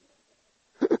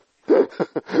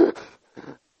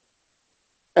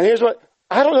 And here's what,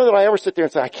 I don't know that I ever sit there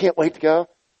and say, I can't wait to go.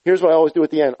 Here's what I always do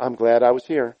at the end. I'm glad I was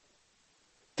here.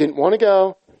 Didn't want to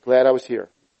go. Glad I was here.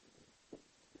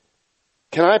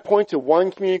 Can I point to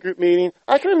one community group meeting?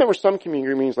 I can remember some community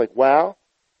group meetings like, wow.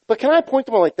 But can I point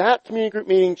to one like that community group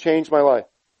meeting changed my life?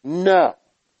 No.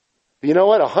 But you know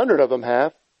what? 100 of them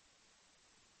have.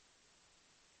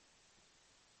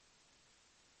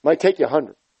 Might take you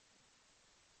 100.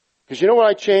 Because you know what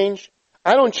I change?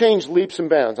 I don't change leaps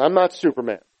and bounds. I'm not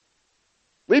Superman.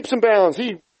 Leaps and bounds,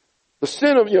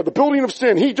 the building of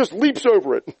sin, he just leaps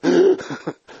over it.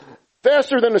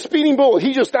 Faster than a speeding bullet.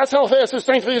 That's how fast his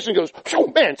sanctification goes. Oh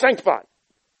man, sanctified.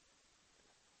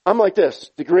 I'm like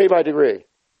this, degree by degree.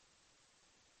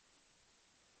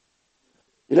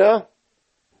 You know?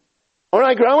 Aren't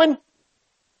I growing?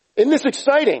 Isn't this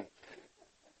exciting?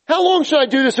 How long should I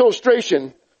do this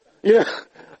illustration? Yeah,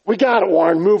 we got it,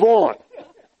 Warren. Move on.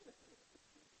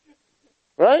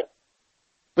 Right?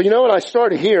 But you know what? I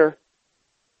started here.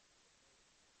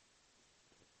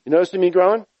 You noticing me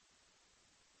growing?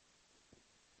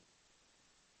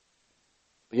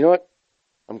 But you know what?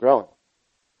 I'm growing.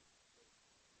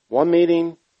 One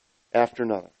meeting after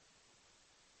another.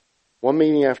 One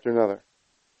meeting after another.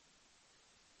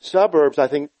 Suburbs, I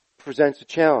think, presents a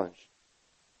challenge.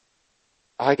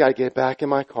 I got to get back in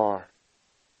my car,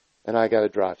 and I got to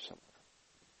drive somewhere.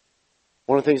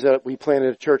 One of the things that we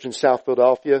planted a church in South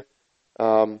Philadelphia,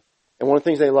 and one of the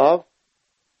things they love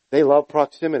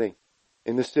proximity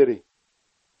in the city.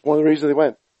 One of the reasons they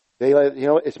went.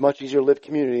 It's much easier to live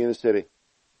community in the city.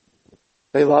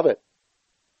 They love it.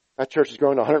 That church has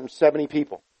grown to 170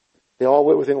 people. They all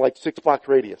live within like 6 block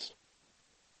radius.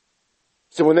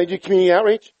 So when they do community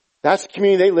outreach, that's the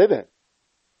community they live in.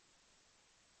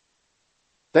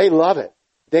 They love it.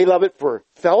 They love it for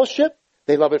fellowship.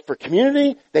 They love it for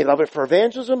community. They love it for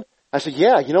evangelism. I said,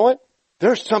 yeah, you know what?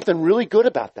 There's something really good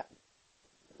about that.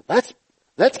 Let's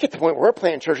get to the point where we're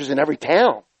planting churches in every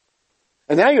town.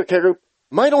 And now your care group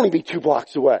might only be 2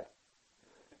 blocks away.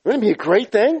 Wouldn't it be a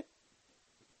great thing?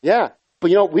 Yeah.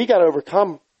 But we got to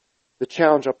overcome the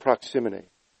challenge of proximity.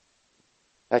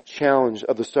 That challenge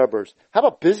of the suburbs. How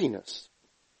about busyness?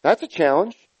 That's a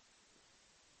challenge.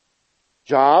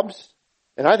 Jobs.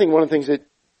 And I think one of the things that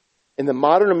in the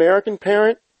modern American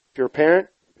parent, if you're a parent,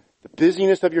 the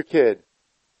busyness of your kid,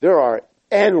 there are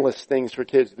endless things for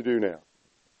kids to do now.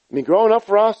 I mean, growing up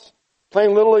for us,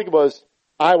 playing Little League was,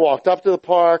 I walked up to the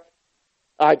park,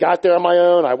 I got there on my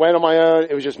own, I went on my own,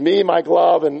 it was just me, my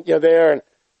glove, and there, and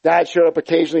Dad showed up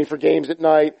occasionally for games at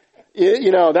night.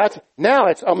 now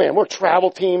it's, oh man, we're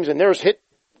travel teams and there's hit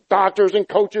doctors and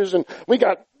coaches and we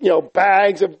got,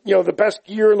 bags of, the best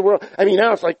gear in the world. I mean,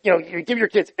 now it's like, you give your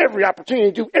kids every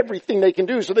opportunity to do everything they can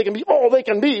do so they can be all they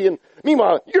can be. And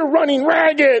meanwhile, you're running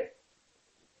ragged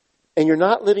and you're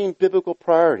not living biblical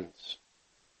priorities.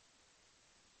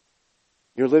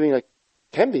 You're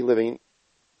can be living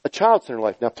a child-centered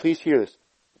life. Now, please hear this.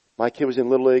 My kid was in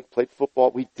Little League, played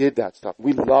football. We did that stuff.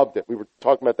 We loved it. We were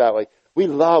talking about that. We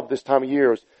loved this time of year.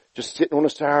 It was just sitting on a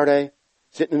Saturday,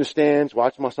 sitting in the stands,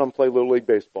 watching my son play Little League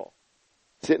baseball.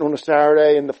 Sitting on a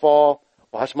Saturday in the fall,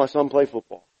 watching my son play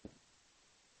football.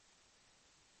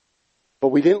 But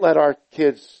we didn't let our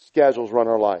kids' schedules run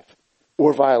our life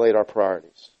or violate our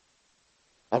priorities.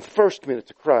 I'm first committed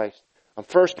to Christ. I'm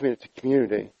first committed to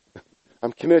community.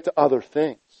 I'm committed to other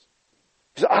things.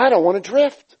 Because I don't want to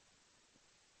drift.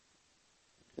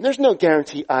 And there's no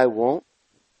guarantee I won't.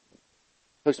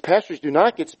 Because pastors do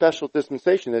not get special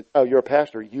dispensation that, oh, you're a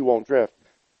pastor, you won't drift.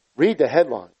 Read the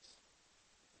headlines.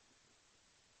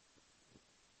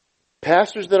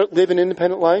 Pastors that live an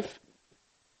independent life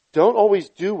don't always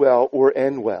do well or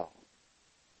end well.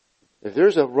 If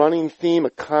there's a running theme, a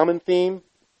common theme,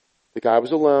 the guy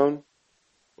was alone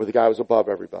or the guy was above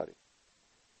everybody.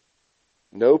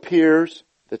 No peers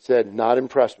that said, not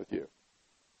impressed with you.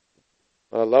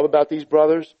 What I love about these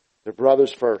brothers, they're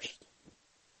brothers first.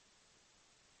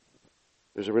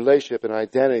 There's a relationship, an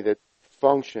identity that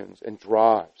functions and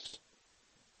drives.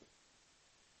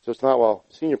 So it's not, well,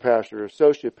 senior pastor or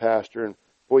associate pastor, and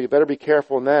boy, you better be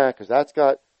careful in that because that's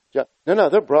got... No,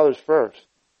 they're brothers first.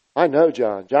 I know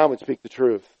John. John would speak the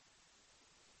truth.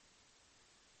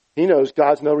 He knows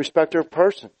God's no respecter of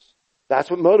persons. That's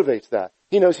what motivates that.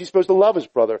 He knows he's supposed to love his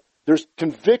brother. There's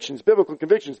convictions, biblical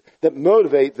convictions, that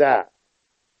motivate that.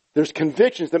 There's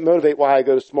convictions that motivate why I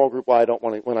go to small group, when I don't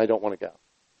want to go.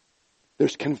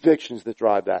 There's convictions that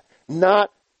drive that.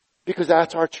 Not because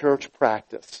that's our church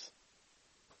practice.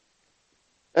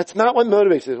 That's not what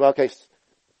motivates it. Well, okay,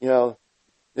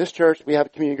 this church, we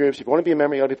have community groups. If you want to be a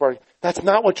member, you ought to be part of it. That's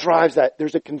not what drives that.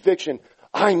 There's a conviction.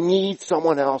 I need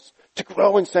someone else to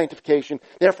grow in sanctification.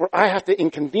 Therefore, I have to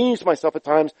inconvenience myself at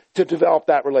times to develop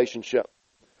that relationship.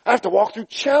 I have to walk through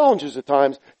challenges at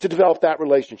times to develop that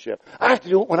relationship. I have to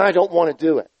do it when I don't want to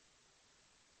do it.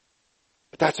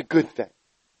 But that's a good thing.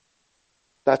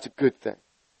 That's a good thing.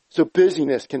 So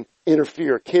busyness can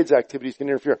interfere. Kids' activities can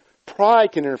interfere.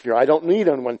 Pride can interfere. I don't need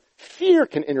anyone. Fear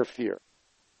can interfere.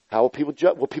 How will people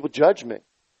judge? Will people judge me?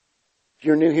 If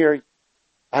you're new here,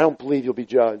 I don't believe you'll be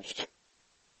judged.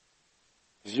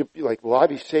 Because you'll be like, will I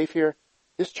be safe here?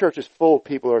 This church is full of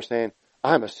people who are saying,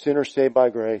 I'm a sinner saved by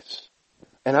grace.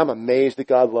 And I'm amazed that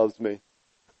God loves me.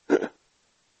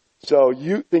 So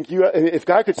you think if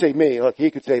God could save me, look, he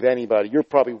could save anybody. You're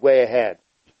probably way ahead.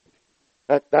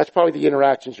 That's probably the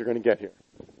interactions you're going to get here.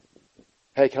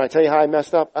 Hey, can I tell you how I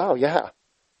messed up? Oh, yeah.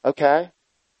 Okay.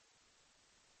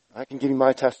 I can give you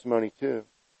my testimony too.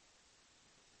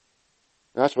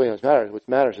 And that's what matters. What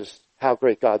matters is how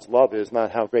great God's love is,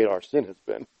 not how great our sin has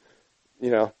been.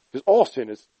 Because all sin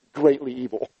is greatly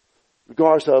evil.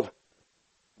 Regardless of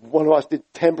one of us did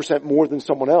 10% more than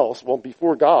someone else. Well,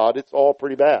 before God, it's all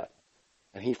pretty bad.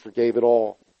 And he forgave it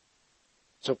all.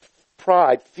 So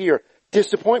pride, fear,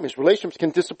 disappointments. Relationships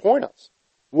can disappoint us.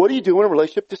 What do you do when a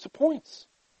relationship disappoints?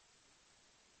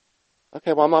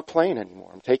 Okay, well, I'm not playing anymore.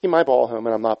 I'm taking my ball home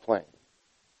and I'm not playing.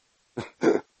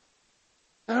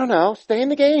 No. Stay in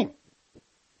the game.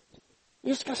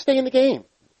 You just got to stay in the game.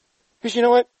 Because you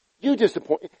know what? You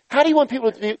disappoint. How do you want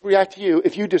people to react to you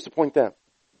if you disappoint them?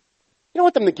 You don't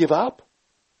want them to give up.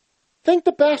 Think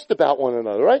the best about one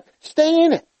another, right? Stay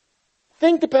in it.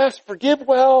 Think the best. Forgive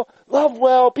well. Love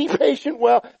well. Be patient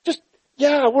well.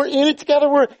 We're in it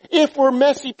together. If we're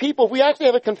messy people, if we actually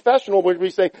have a confessional where we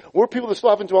say we're people that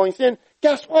still have indwelling sin,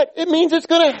 guess what? It means it's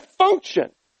going to function.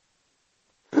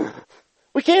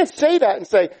 We can't say that and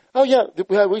say, oh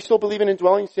yeah, we still believe in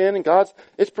indwelling sin and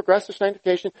it's progressive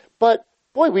sanctification. But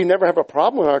boy, we never have a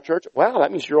problem in our church. Wow,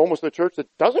 that means you're almost a church that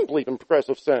doesn't believe in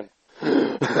progressive sin.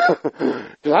 Because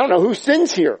I don't know who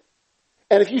sins here.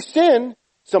 And if you sin,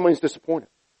 someone's disappointed.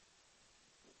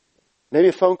 Maybe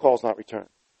a phone call's not returned.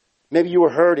 Maybe you were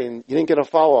hurting, you didn't get a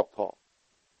follow-up call.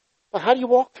 But how do you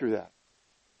walk through that?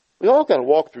 We all got to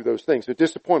walk through those things. So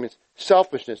disappointments,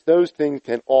 selfishness, those things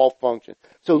can all function.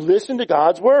 So listen to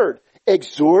God's word.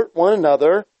 Exhort one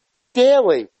another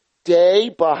daily, day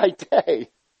by day.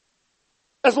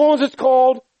 As long as it's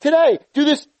called today. Do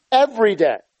this every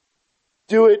day.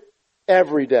 Do it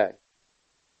every day.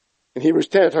 In Hebrews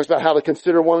 10, it talks about how to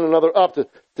consider one another up,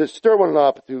 to stir one another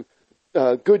up, to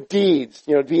good deeds,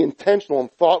 to be intentional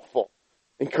and thoughtful.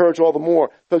 encourage all the more.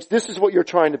 Folks, this is what you're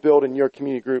trying to build in your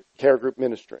community group, care group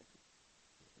ministry.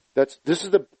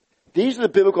 These are the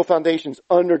biblical foundations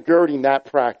undergirding that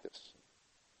practice.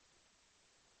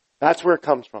 That's where it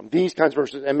comes from. These kinds of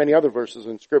verses and many other verses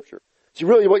in Scripture. See,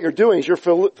 really what you're doing is you're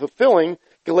fulfilling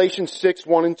Galatians 6,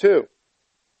 1 and 2.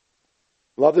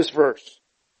 Love this verse.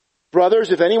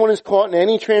 Brothers, if anyone is caught in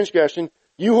any transgression,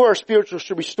 you who are spiritual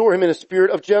should restore him in a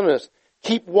spirit of gentleness.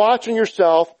 Keep watch on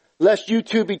yourself, lest you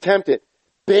too be tempted.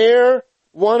 Bear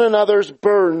one another's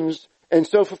burdens, and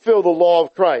so fulfill the law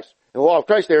of Christ. And the law of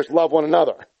Christ there is love one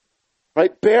another.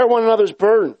 Right? Bear one another's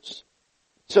burdens.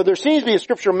 So there seems to be a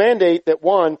scriptural mandate that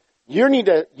one, you need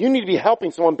to be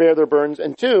helping someone bear their burdens,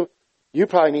 and two, you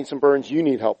probably need some burdens you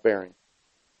need help bearing.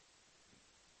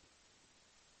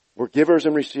 We're givers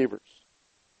and receivers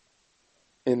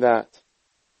in that.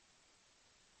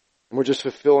 And we're just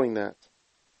fulfilling that.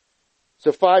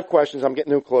 So 5 questions. I'm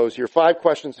getting to a close here. 5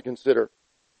 questions to consider.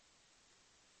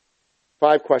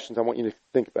 5 questions I want you to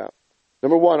think about.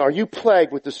 Number 1, are you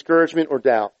plagued with discouragement or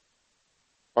doubt?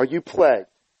 Are you plagued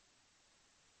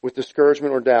with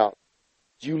discouragement or doubt?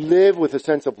 Do you live with a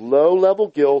sense of low-level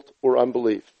guilt or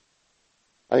unbelief?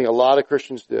 I think a lot of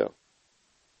Christians do.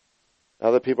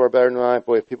 Other people are better than I.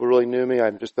 Boy, if people really knew me,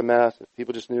 I'm just a mess. If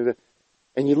people just knew that.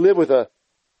 And you live with a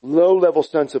low-level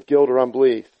sense of guilt or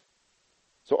unbelief.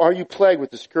 So are you plagued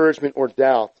with discouragement or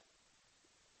doubt?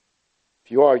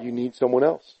 If you are, you need someone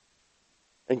else.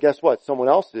 And guess what? Someone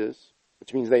else is,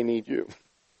 which means they need you.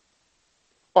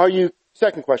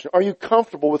 Second question, are you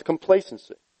comfortable with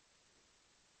complacency?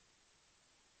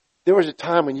 There was a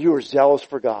time when you were zealous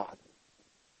for God.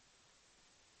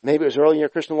 Maybe it was early in your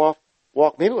Christian walk.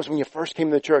 Maybe it was when you first came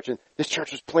to the church and this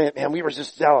church was planted. Man, we were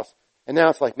just zealous. And now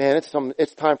it's like, man,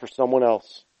 it's time for someone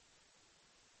else.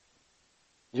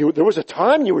 There was a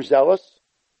time you were zealous,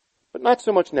 but not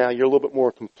so much now. You're a little bit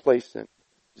more complacent.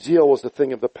 Zeal was the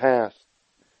thing of the past.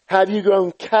 Have you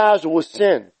grown casual with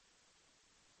sin?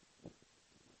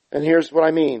 And here's what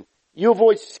I mean. You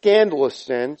avoid scandalous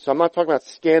sin, so I'm not talking about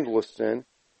scandalous sin,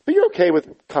 but you're okay with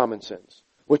common sins,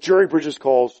 what Jerry Bridges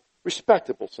calls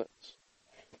respectable sins.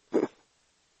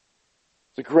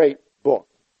 It's a great book.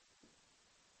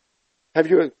 Have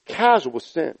you been casual with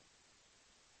sin?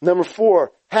 Number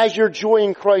 4, has your joy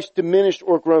in Christ diminished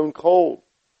or grown cold?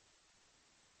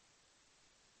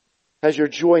 Has your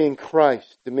joy in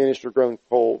Christ diminished or grown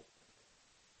cold?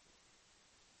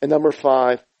 And number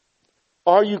 5,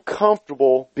 are you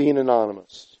comfortable being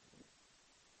anonymous?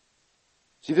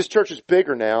 See, this church is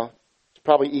bigger now. It's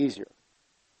probably easier.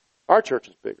 Our church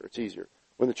is bigger. It's easier.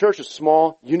 When the church is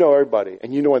small, you know everybody,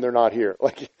 and you know when they're not here.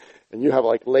 And you have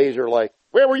laser,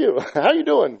 where were you? How you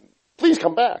doing? Please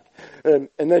come back. And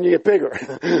then you get bigger.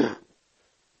 It's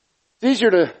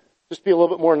easier to just be a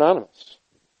little bit more anonymous.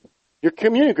 Your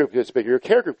community group gets bigger. Your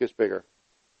care group gets bigger.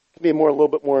 You can be a little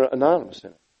bit more anonymous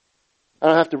in it. I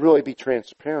don't have to really be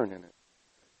transparent in it.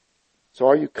 So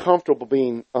are you comfortable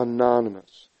being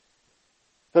anonymous?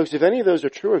 Folks, if any of those are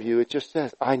true of you, it just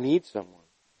says, I need someone.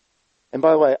 And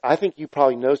by the way, I think you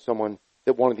probably know someone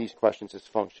that one of these questions is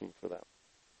functioning for them.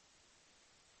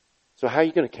 So how are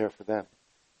you going to care for them?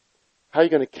 How are you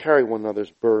going to carry one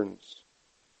another's burdens?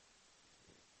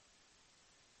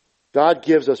 God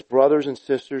gives us brothers and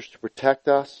sisters to protect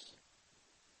us,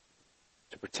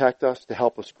 to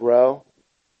help us grow.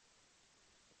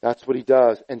 That's what He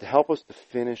does, and to help us to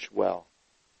finish well.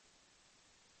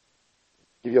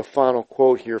 I'll give you a final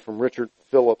quote here from Richard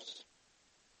Phillips,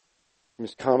 from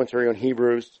his commentary on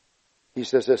Hebrews. He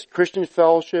says this, Christian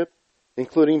fellowship,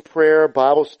 including prayer,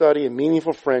 Bible study, and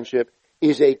meaningful friendship,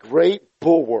 is a great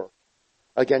bulwark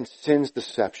against sin's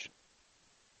deception.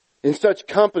 In such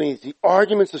companies, the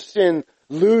arguments of sin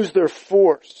lose their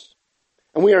force,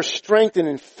 and we are strengthened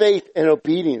in faith and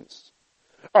obedience.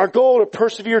 Our goal to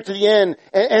persevere to the end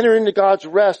and enter into God's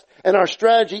rest, and our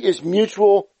strategy is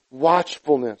mutual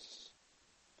watchfulness.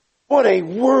 What a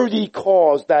worthy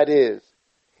cause that is.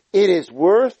 It is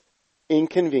worth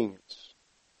inconvenience.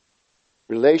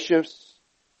 Relationships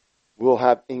will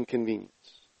have inconvenience.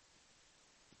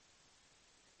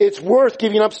 It's worth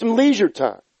giving up some leisure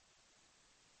time.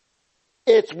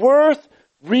 It's worth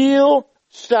real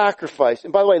sacrifice.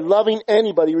 And by the way, loving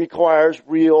anybody requires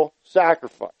real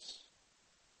sacrifice.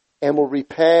 And will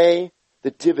repay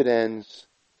the dividends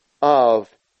of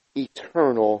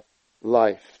eternal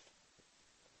life.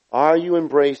 Are you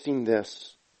embracing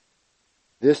this?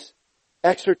 This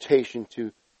exhortation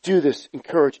to do this,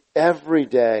 encourage every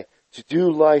day to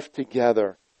do life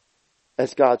together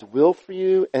as God's will for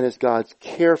you and as God's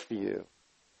care for you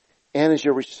and as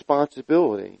your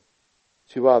responsibility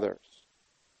to others.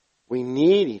 We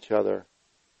need each other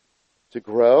to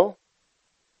grow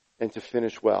and to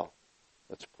finish well.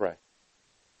 Let's pray.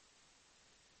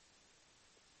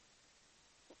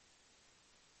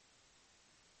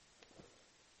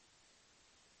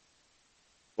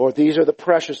 Lord, these are the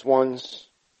precious ones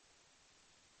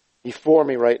before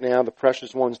me right now, the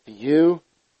precious ones to you,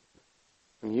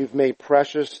 and you've made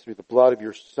precious through the blood of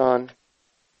your Son.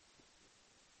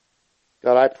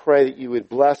 God, I pray that you would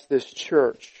bless this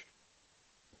church.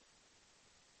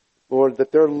 Lord,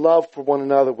 that their love for one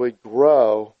another would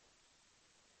grow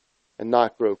and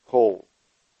not grow cold.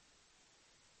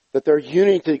 That their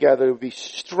unity together would be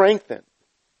strengthened,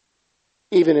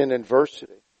 even in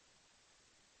adversity.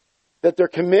 That their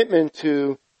commitment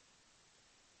to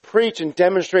preach and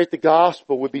demonstrate the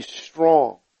gospel would be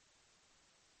strong.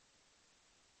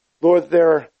 Lord,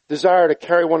 their desire to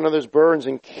carry one another's burdens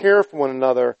and care for one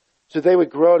another so they would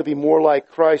grow to be more like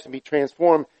Christ and be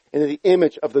transformed into the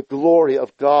image of the glory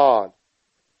of God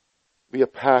be a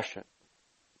passion.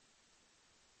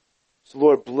 So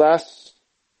Lord, bless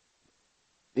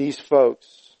these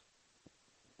folks.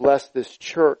 Bless this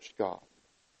church, God.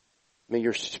 May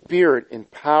your Spirit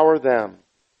empower them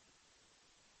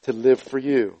to live for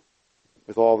you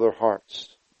with all their hearts.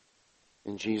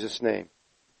 In Jesus' name,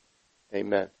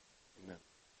 amen. Amen.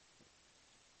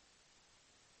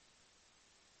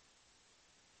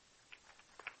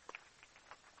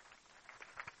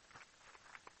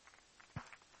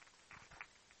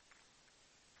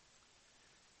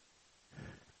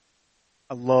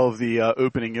 I love the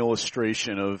opening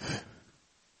illustration of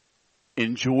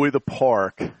enjoy the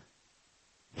park,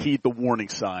 heed the warning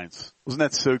signs. Wasn't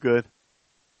that so good?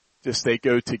 Just they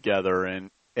go together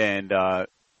and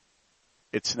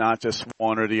it's not just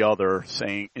one or the other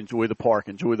saying enjoy the park,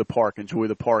 enjoy the park, enjoy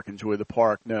the park, enjoy the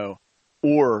park. No.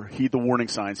 Or heed the warning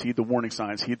signs, heed the warning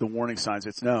signs, heed the warning signs.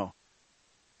 It's no.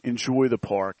 Enjoy the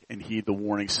park and heed the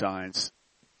warning signs.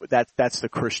 That's the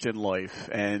Christian life.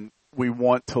 And we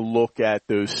want to look at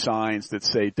those signs that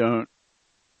say don't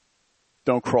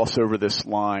cross over this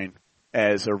line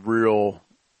as a real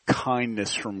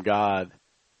kindness from God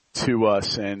to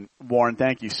us. And Warren,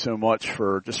 thank you so much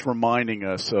for just reminding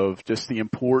us of just the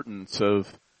importance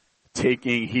of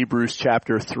taking Hebrews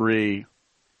chapter 3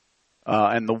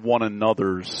 and the one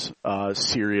another's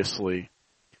seriously.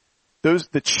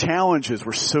 The challenges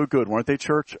were so good, weren't they,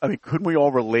 church? I mean, couldn't we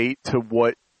all relate to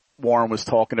what Warren was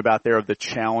talking about there, of the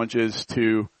challenges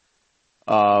to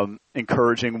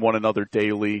encouraging one another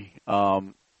daily,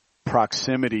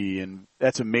 proximity, and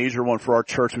that's a major one for our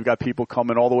church. We've got people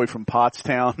coming all the way from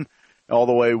Pottstown, all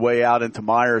the way out into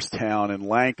Myerstown and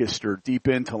Lancaster, deep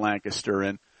into Lancaster,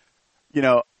 and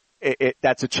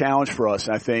that's a challenge for us.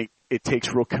 And I think it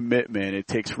takes real commitment, it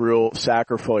takes real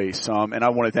sacrifice. And I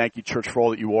want to thank you, church, for all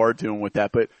that you are doing with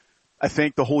that. But I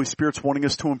think the Holy Spirit's wanting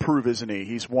us to improve, isn't he?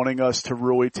 He's wanting us to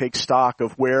really take stock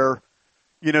of where,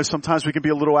 sometimes we can be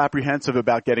a little apprehensive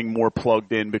about getting more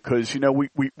plugged in because,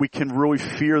 we can really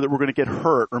fear that we're going to get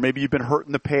hurt, or maybe you've been hurt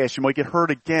in the past. You might get hurt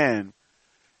again.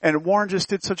 And Warren just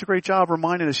did such a great job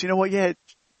reminding us, we're going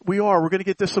to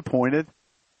get disappointed.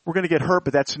 We're going to get hurt,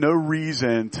 but that's no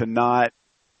reason to not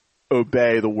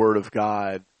obey the Word of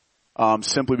God,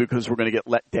 simply because we're going to get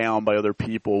let down by other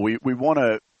people. We want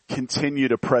to continue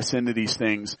to press into these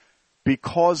things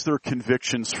because they're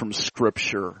convictions from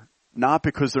Scripture, not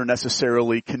because they're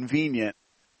necessarily convenient.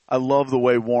 I love the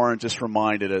way Warren just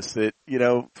reminded us that,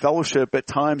 fellowship at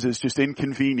times is just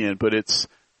inconvenient, but it's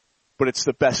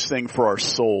the best thing for our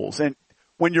souls. And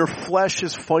when your flesh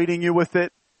is fighting you with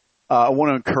it, I want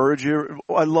to encourage you.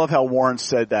 I love how Warren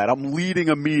said that. I'm leading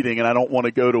a meeting and I don't want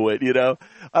to go to it,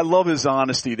 I love his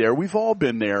honesty there. We've all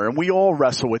been there and we all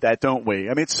wrestle with that, don't we?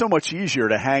 I mean, it's so much easier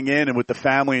to hang in and with the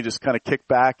family and just kind of kick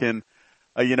back and,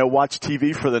 watch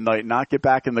TV for the night and not get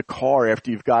back in the car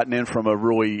after you've gotten in from a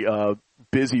really,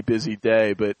 busy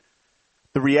day. But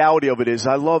the reality of it is,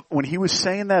 I love when he was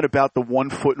saying that about the one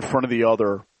foot in front of the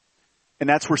other. And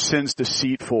that's where sin's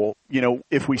deceitful.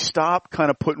 If we stop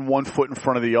kind of putting one foot in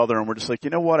front of the other and we're just like,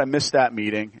 I missed that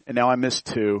meeting and now I missed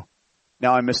 2.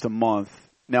 Now I missed a month.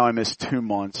 Now I missed 2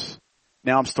 months.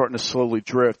 Now I'm starting to slowly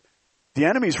drift. The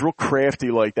enemy's real crafty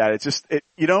like that. It's just,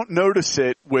 you don't notice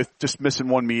it with just missing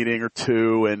 1 meeting or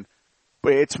 2.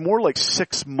 But it's more like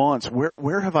 6 months.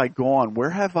 Where have I gone? Where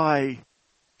have I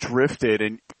drifted?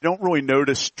 And you don't really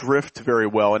notice drift very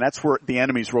well. And that's where the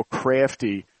enemy's real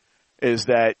crafty, is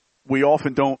that we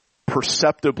often don't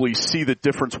perceptibly see the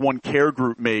difference one care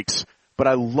group makes, but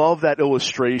I love that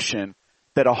illustration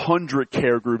that 100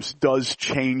 care groups does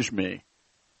change me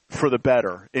for the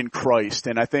better in Christ.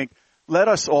 And I think let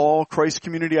us all, Christ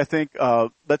community,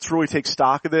 let's really take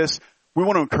stock of this. We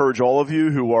want to encourage all of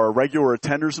you who are regular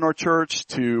attenders in our church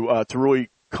to really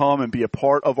come and be a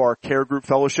part of our care group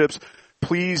fellowships,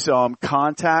 please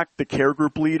contact the care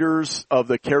group leaders of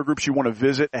the care groups you want to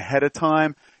visit ahead of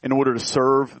time in order to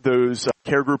serve those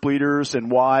care group leaders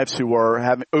and wives who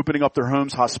are opening up their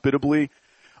homes hospitably.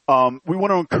 We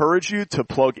want to encourage you to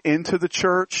plug into the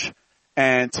church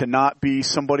and to not be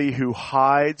somebody who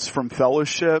hides from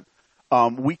fellowship.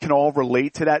 We can all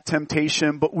relate to that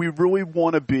temptation, but we really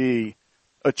want to be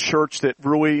a church that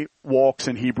really walks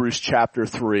in Hebrews chapter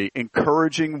 3,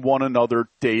 encouraging one another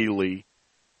daily,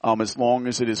 as long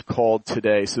as it is called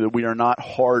today, so that we are not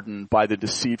hardened by the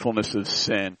deceitfulness of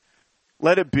sin.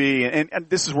 Let it be, and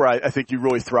this is where I think you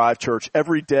really thrive, church.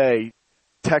 Every day,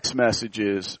 text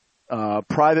messages,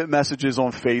 private messages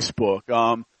on Facebook.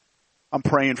 I'm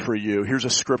praying for you. Here's a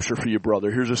scripture for you,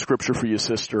 brother. Here's a scripture for you,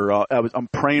 sister. I'm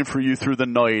praying for you through the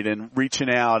night and reaching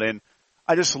out. And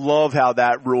I just love how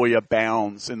that really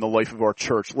abounds in the life of our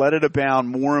church. Let it abound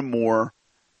more and more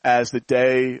as the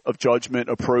day of judgment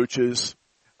approaches.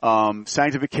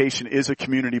 Sanctification is a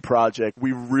community project.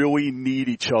 We really need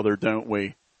each other, don't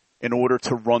we, in order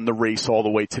to run the race all the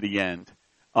way to the end.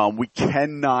 We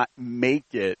cannot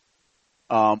make it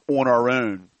on our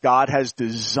own. God has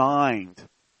designed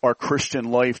our Christian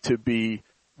life to be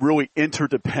really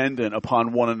interdependent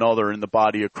upon one another in the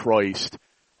body of Christ,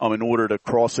 in order to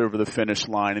cross over the finish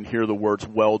line and hear the words,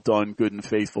 "Well done, good and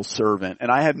faithful servant."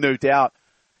 And I have no doubt,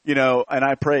 and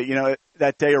I pray,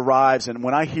 that day arrives, and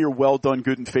when I hear "Well done,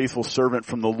 good and faithful servant"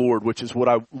 from the Lord, which is what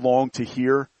I long to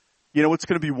hear, it's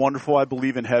going to be wonderful, I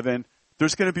believe, in heaven.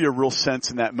 There's going to be a real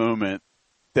sense in that moment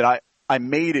that I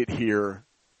made it here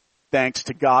thanks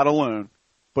to God alone,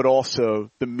 but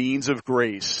also the means of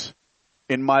grace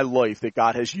in my life that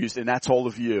God has used, and that's all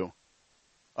of you.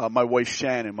 My wife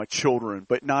Shannon, my children,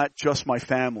 but not just my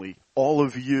family, all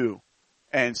of you.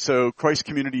 And so, Christ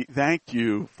Community, thank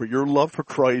you for your love for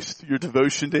Christ, your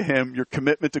devotion to Him, your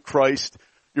commitment to Christ,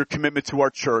 your commitment to our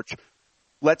church.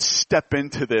 Let's step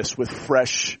into this with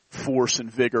fresh force and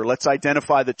vigor. Let's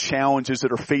identify the challenges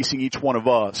that are facing each one of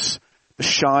us. The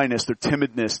shyness, the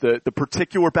timidness, the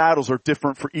particular battles are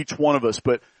different for each one of us,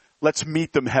 but let's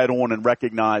meet them head on and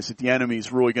recognize that the enemy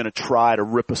is really going to try to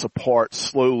rip us apart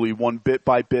slowly, one bit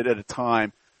by bit at a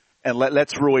time. And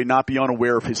let's really not be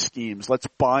unaware of his schemes. Let's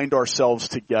bind ourselves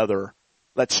together.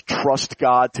 Let's trust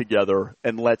God together,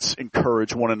 and let's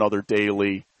encourage one another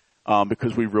daily,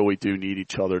 because we really do need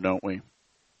each other, don't we?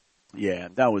 Yeah,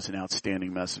 that was an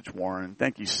outstanding message, Warren.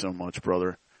 Thank you so much,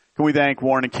 brother. Can we thank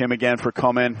Warren and Kim again for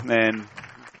coming? And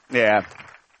yeah.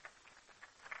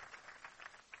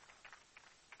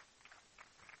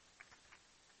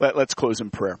 Let's close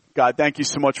in prayer. God, thank you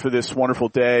so much for this wonderful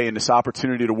day and this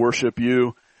opportunity to worship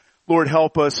you. Lord,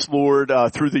 help us, Lord,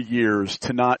 through the years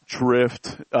to not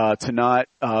drift, to not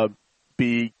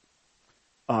be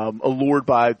allured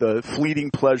by the fleeting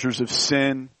pleasures of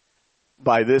sin,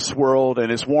 by this world.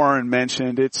 And as Warren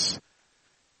mentioned, it's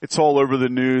all over the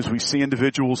news. We see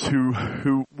individuals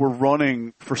who were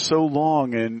running for so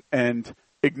long and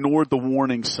ignored the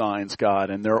warning signs,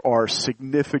 God, and there are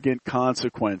significant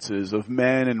consequences of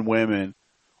men and women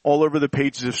all over the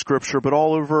pages of Scripture, but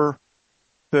all over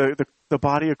the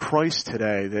body of Christ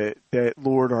today that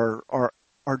Lord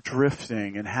are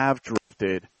drifting and have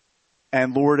drifted.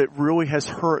 And Lord, it really has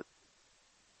hurt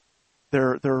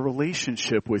their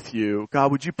relationship with you.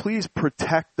 God, would you please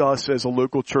protect us as a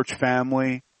local church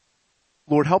family?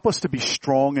 Lord, help us to be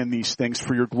strong in these things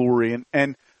for your glory.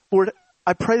 And Lord,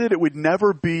 I pray that it would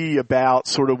never be about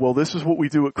sort of, well, this is what we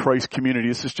do at Christ Community.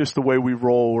 This is just the way we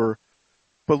roll.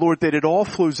 But Lord, that it all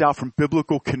flows out from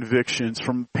biblical convictions,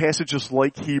 from passages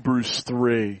like Hebrews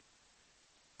 3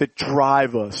 that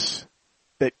drive us,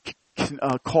 that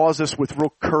cause us with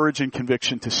real courage and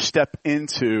conviction to step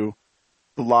into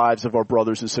the lives of our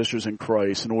brothers and sisters in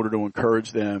Christ in order to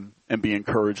encourage them and be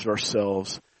encouraged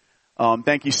ourselves.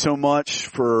 Thank you so much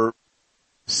for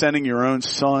sending your own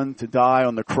son to die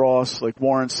on the cross, like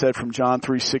Warren said from John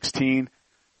 3:16.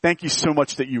 Thank you so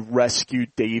much that you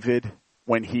rescued David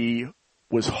when he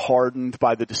was hardened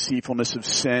by the deceitfulness of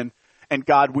sin. And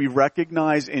God, we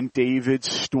recognize in David's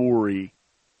story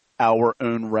our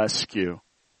own rescue.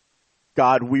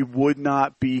 God, we would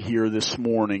not be here this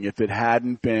morning if it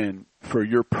hadn't been for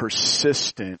your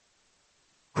persistent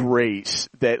grace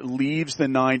that leaves the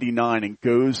 99 and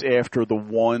goes after the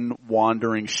one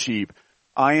wandering sheep.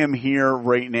 I am here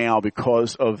right now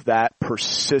because of that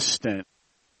persistent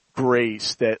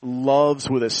grace that loves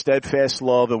with a steadfast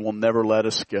love and will never let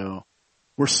us go.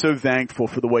 We're so thankful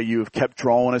for the way you have kept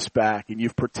drawing us back and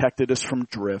you've protected us from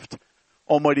drift.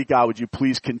 Almighty God, would you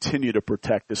please continue to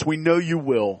protect us? We know you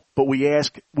will, but we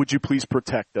ask, would you please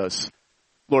protect us?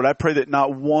 Lord, I pray that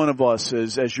not one of us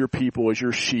as your people, as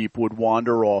your sheep would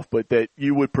wander off, but that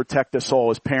you would protect us all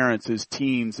as parents, as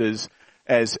teens,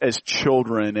 as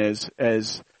children, as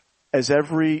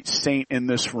every saint in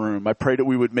this room. I pray that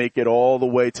we would make it all the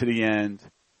way to the end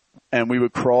and we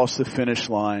would cross the finish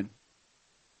line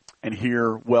and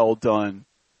hear, well done,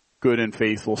 good and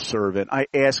faithful servant. I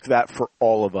ask that for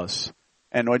all of us.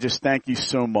 And I just thank you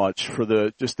so much for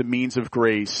the means of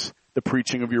grace the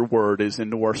preaching of your word is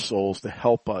into our souls to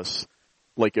help us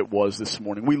like it was this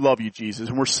morning. We love you, Jesus,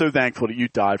 and we're so thankful that you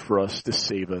died for us to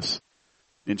save us.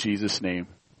 In Jesus' name,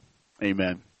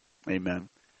 amen. Amen.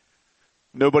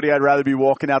 Nobody I'd rather be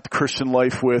walking out the Christian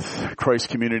life with, Christ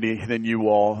Community, than you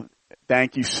all.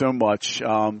 Thank you so much.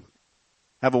 Have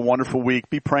a wonderful week.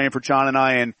 Be praying for John and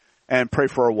I, and pray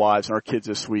for our wives and our kids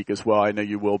this week as well. I know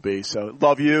you will be. So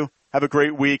love you. Have a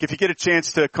great week. If you get a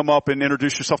chance to come up and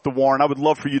introduce yourself to Warren, I would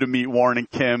love for you to meet Warren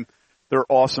and Kim. They're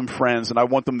awesome friends, and I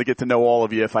want them to get to know all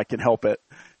of you if I can help it.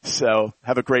 So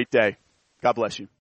have a great day. God bless you.